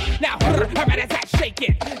giving you, now, her right as that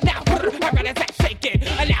shaking, now, her right as that shaking,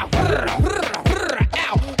 now,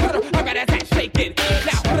 ow, her right as that shaking,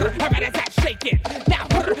 now, her right as that shaking, now,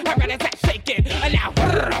 her right as that shaking, now, ow,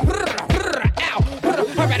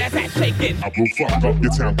 her right as that shaking. I will fuck up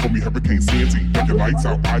your town, call me Hurricane Sandy. Make your lights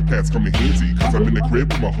out, iPads come in handy. Cause I'm in the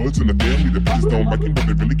crib with my hoods and the family. The bitches don't like me, but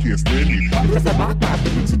they really can't stand me. Because I rock my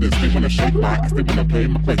to this, they wanna shake my ass, they wanna play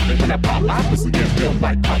my place, they wanna pop my pussy and feel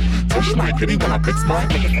like pop. Touch my kitty when I fix my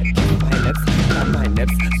nigga. My lips, on my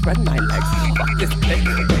nips, spread my legs. Fuck this thing,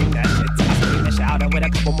 bring that shit. I clean the shower with a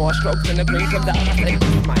couple more strokes and the green comes out. I say,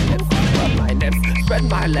 my lips, rub my nips, spread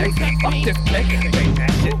my legs. Fuck this thing, bring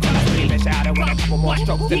that shit. I clean the shower with a couple more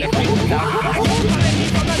strokes and the green comes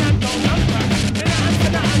out.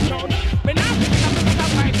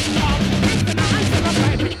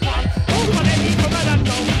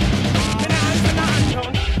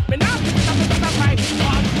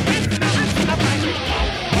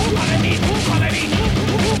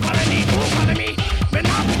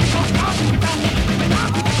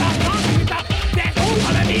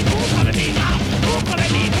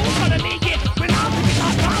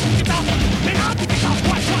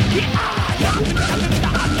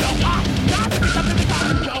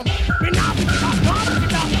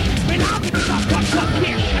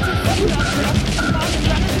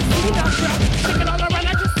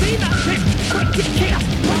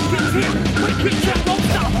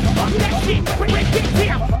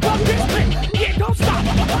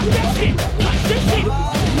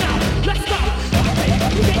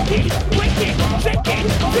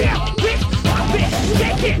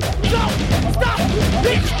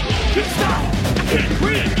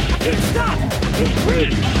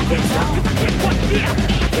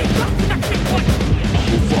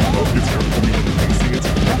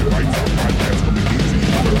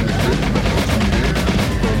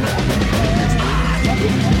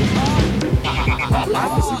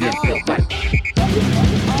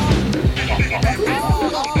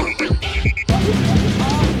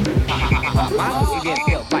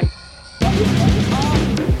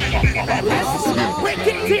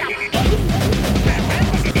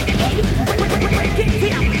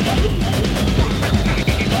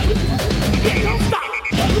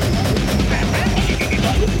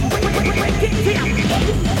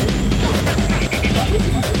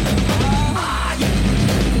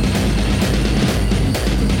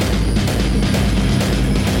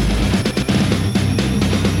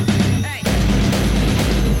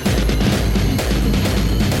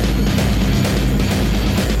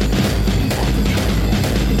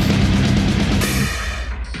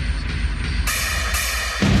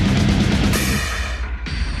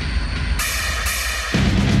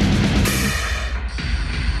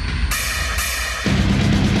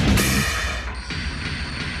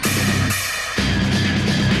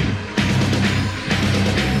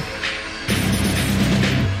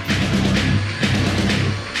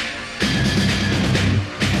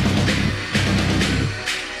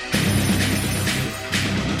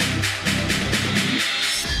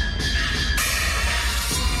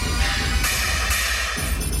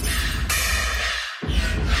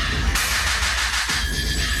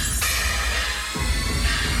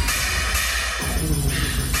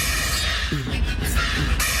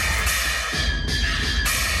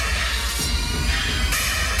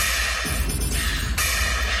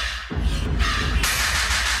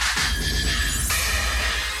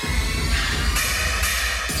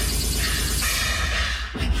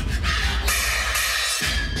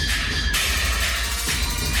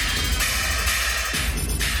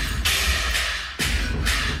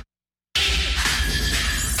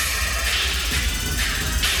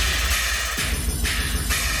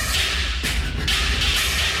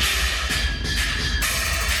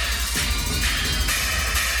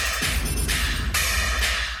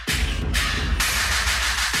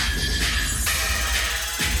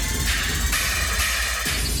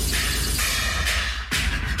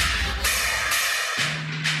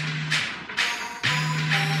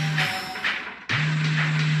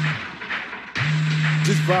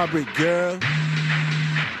 Just vibrate, girl.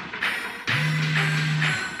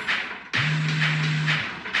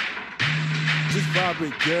 Just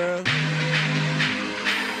vibrate, girl.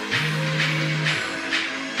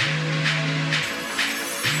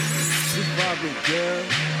 Just vibrate, girl.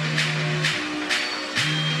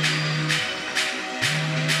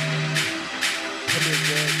 Come here,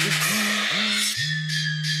 girl.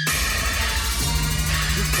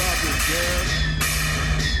 Just vibrate, girl.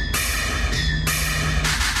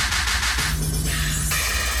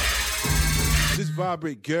 Just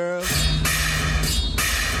vibrate, girl.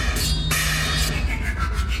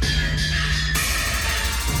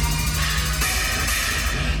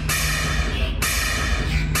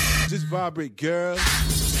 Just vibrate, girl.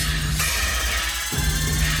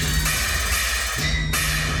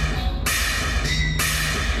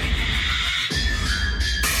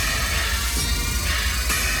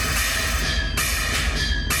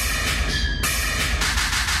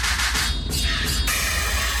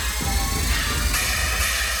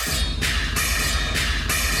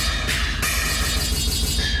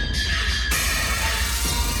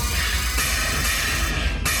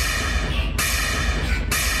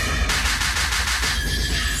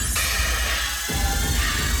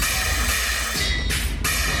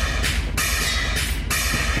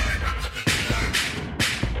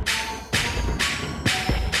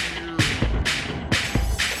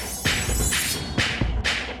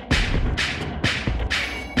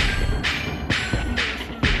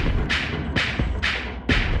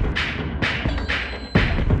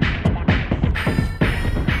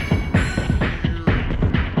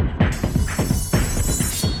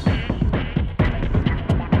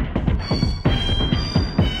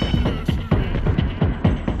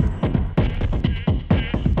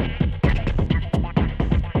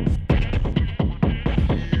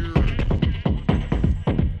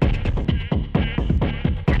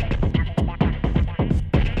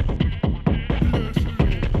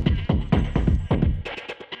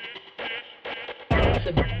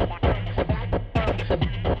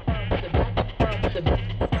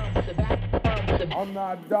 I'm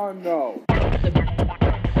not done though.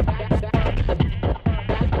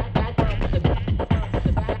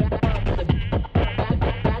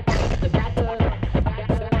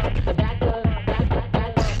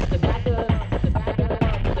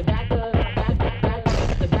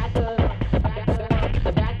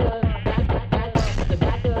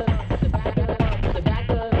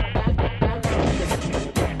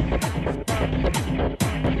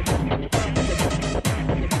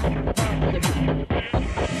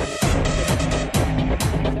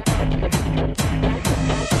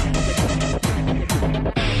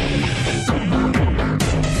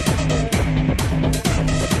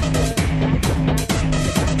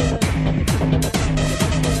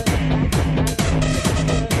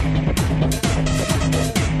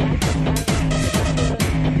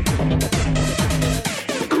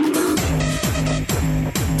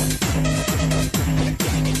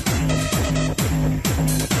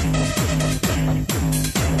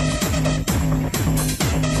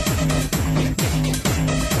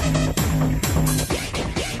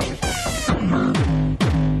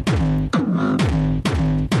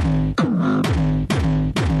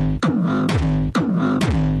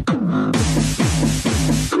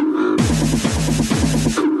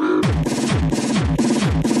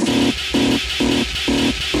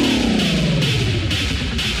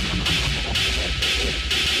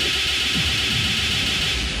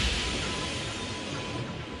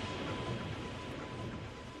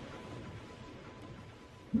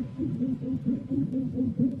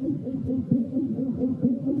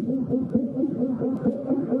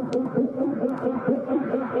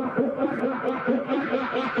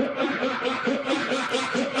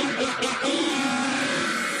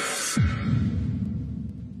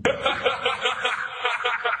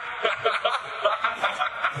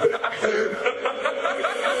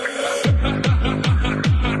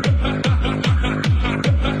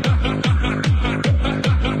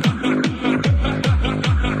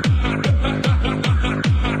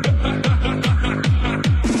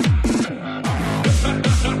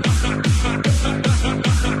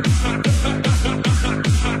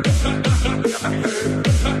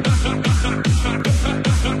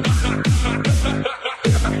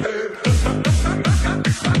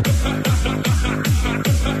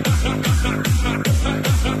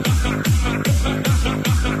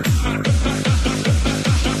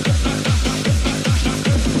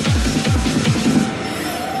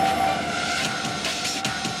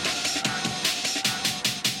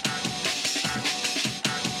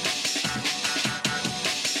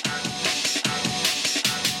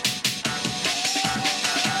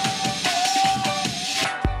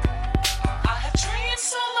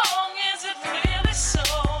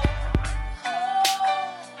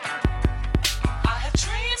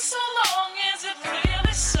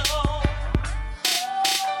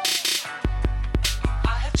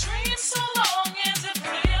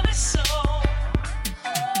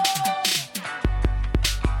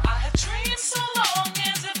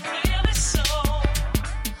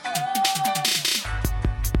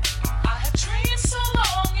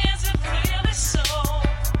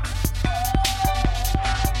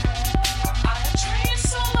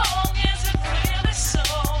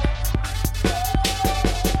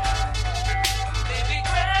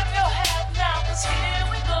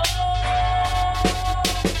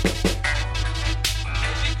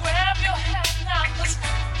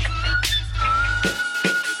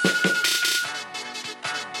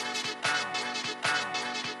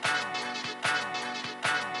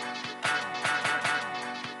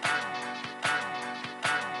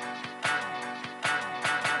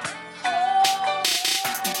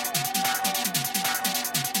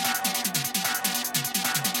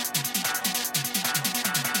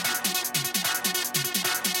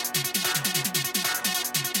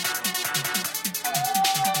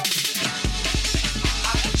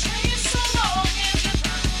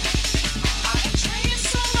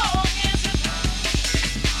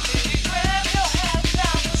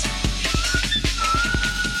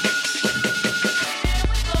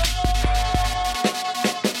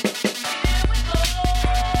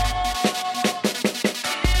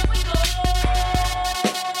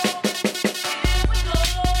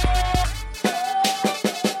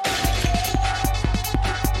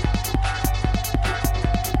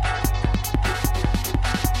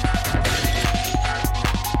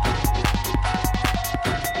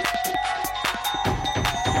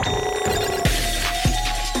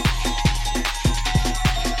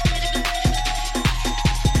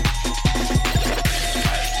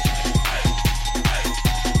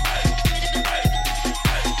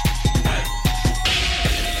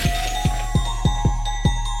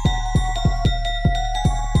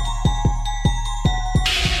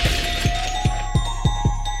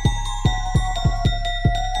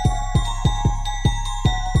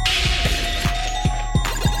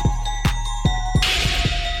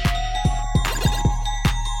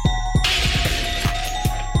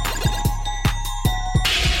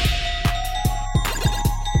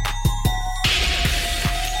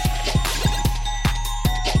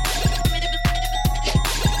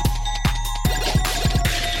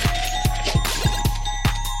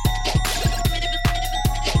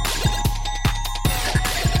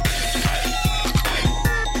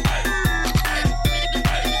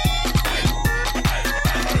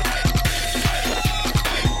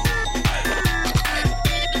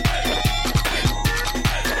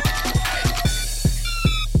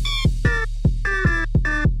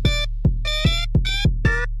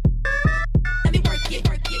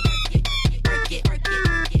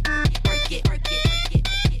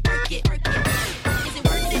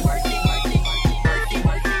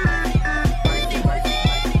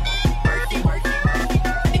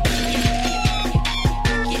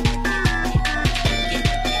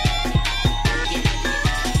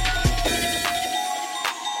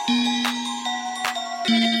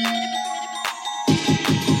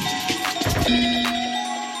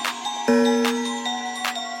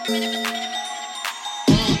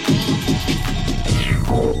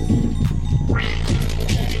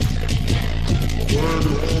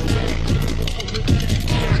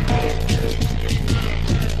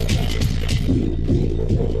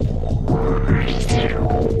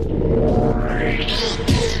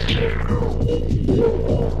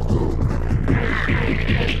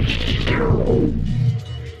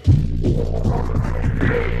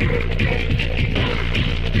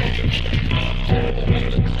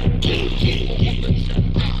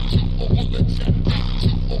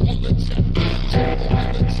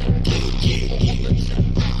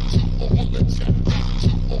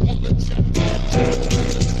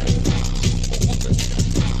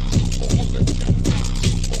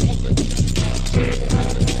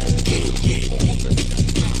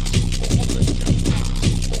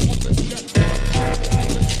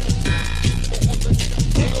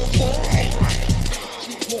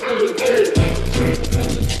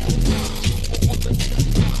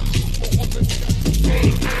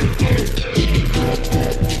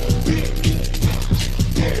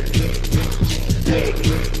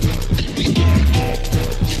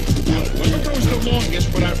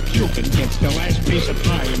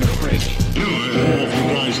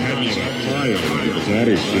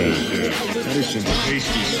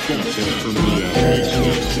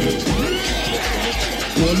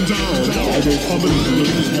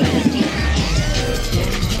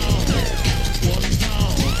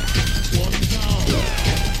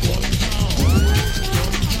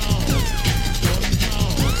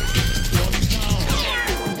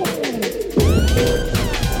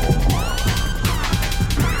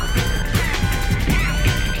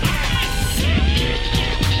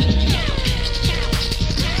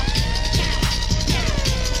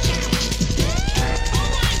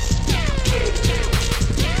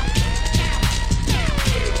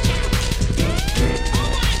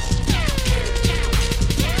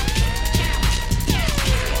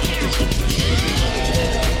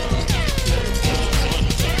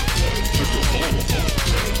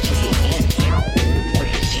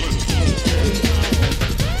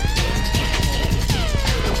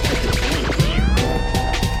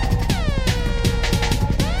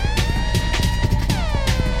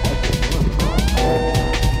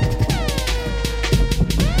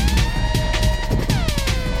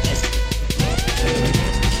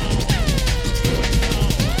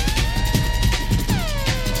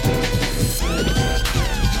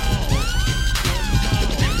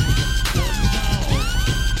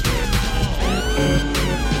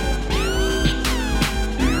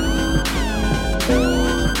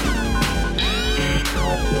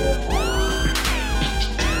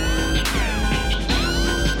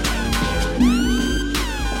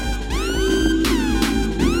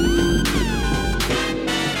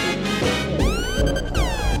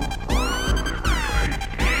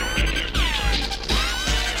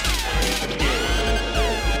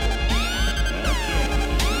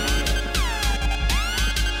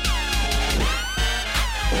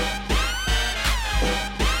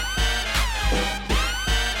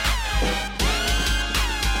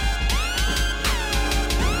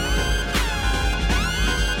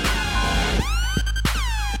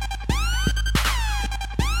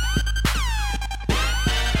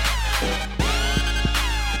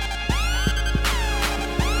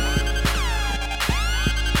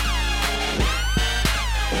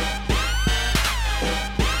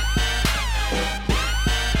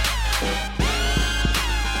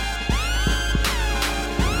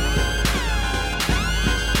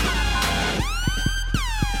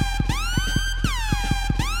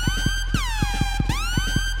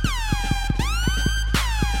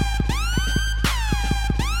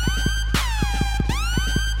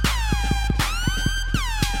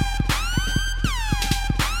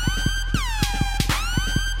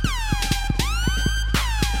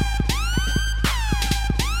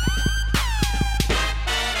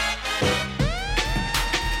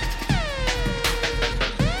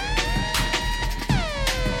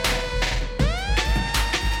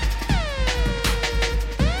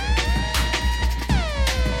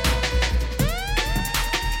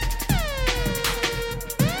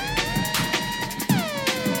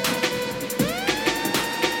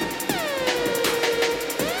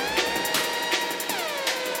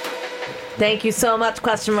 Thank you so much,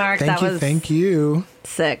 question mark. Thank you.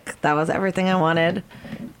 Sick. That was everything I wanted.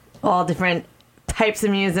 All different types of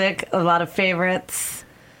music, a lot of favorites.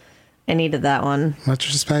 I needed that one. Much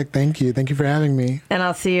respect. Thank you. Thank you for having me. And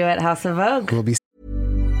I'll see you at House of Vogue. We'll be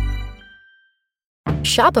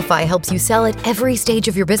Shopify helps you sell at every stage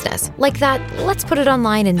of your business. Like that, let's put it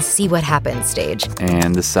online and see what happens stage.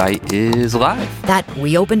 And the site is live. That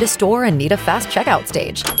we opened a store and need a fast checkout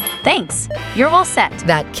stage. Thanks. You're all set.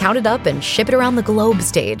 That count it up and ship it around the globe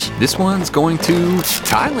stage. This one's going to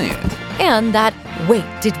Thailand. And that, wait,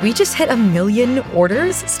 did we just hit 1 million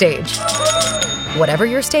orders stage? Whatever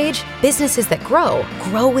your stage, businesses that grow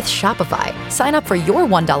with Shopify. Sign up for your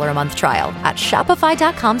 $1 a month trial at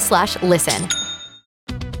shopify.com/listen.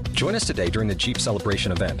 Join us today during the Jeep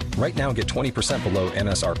Celebration event. Right now, get 20% below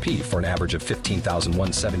MSRP for an average of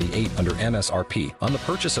 $15,178 under MSRP on the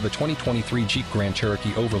purchase of a 2023 Jeep Grand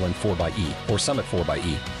Cherokee Overland 4xE or Summit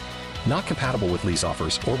 4xE. Not compatible with lease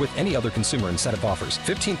offers or with any other consumer incentive offers.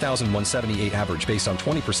 $15,178 average based on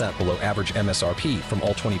 20% below average MSRP from all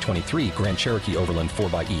 2023 Grand Cherokee Overland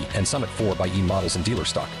 4xE and Summit 4xE models in dealer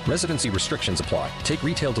stock. Residency restrictions apply. Take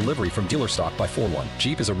retail delivery from dealer stock by 4/1.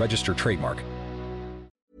 Jeep is a registered trademark.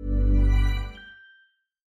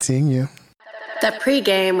 Seeing you. The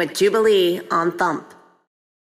pregame with Jubilee on Thump.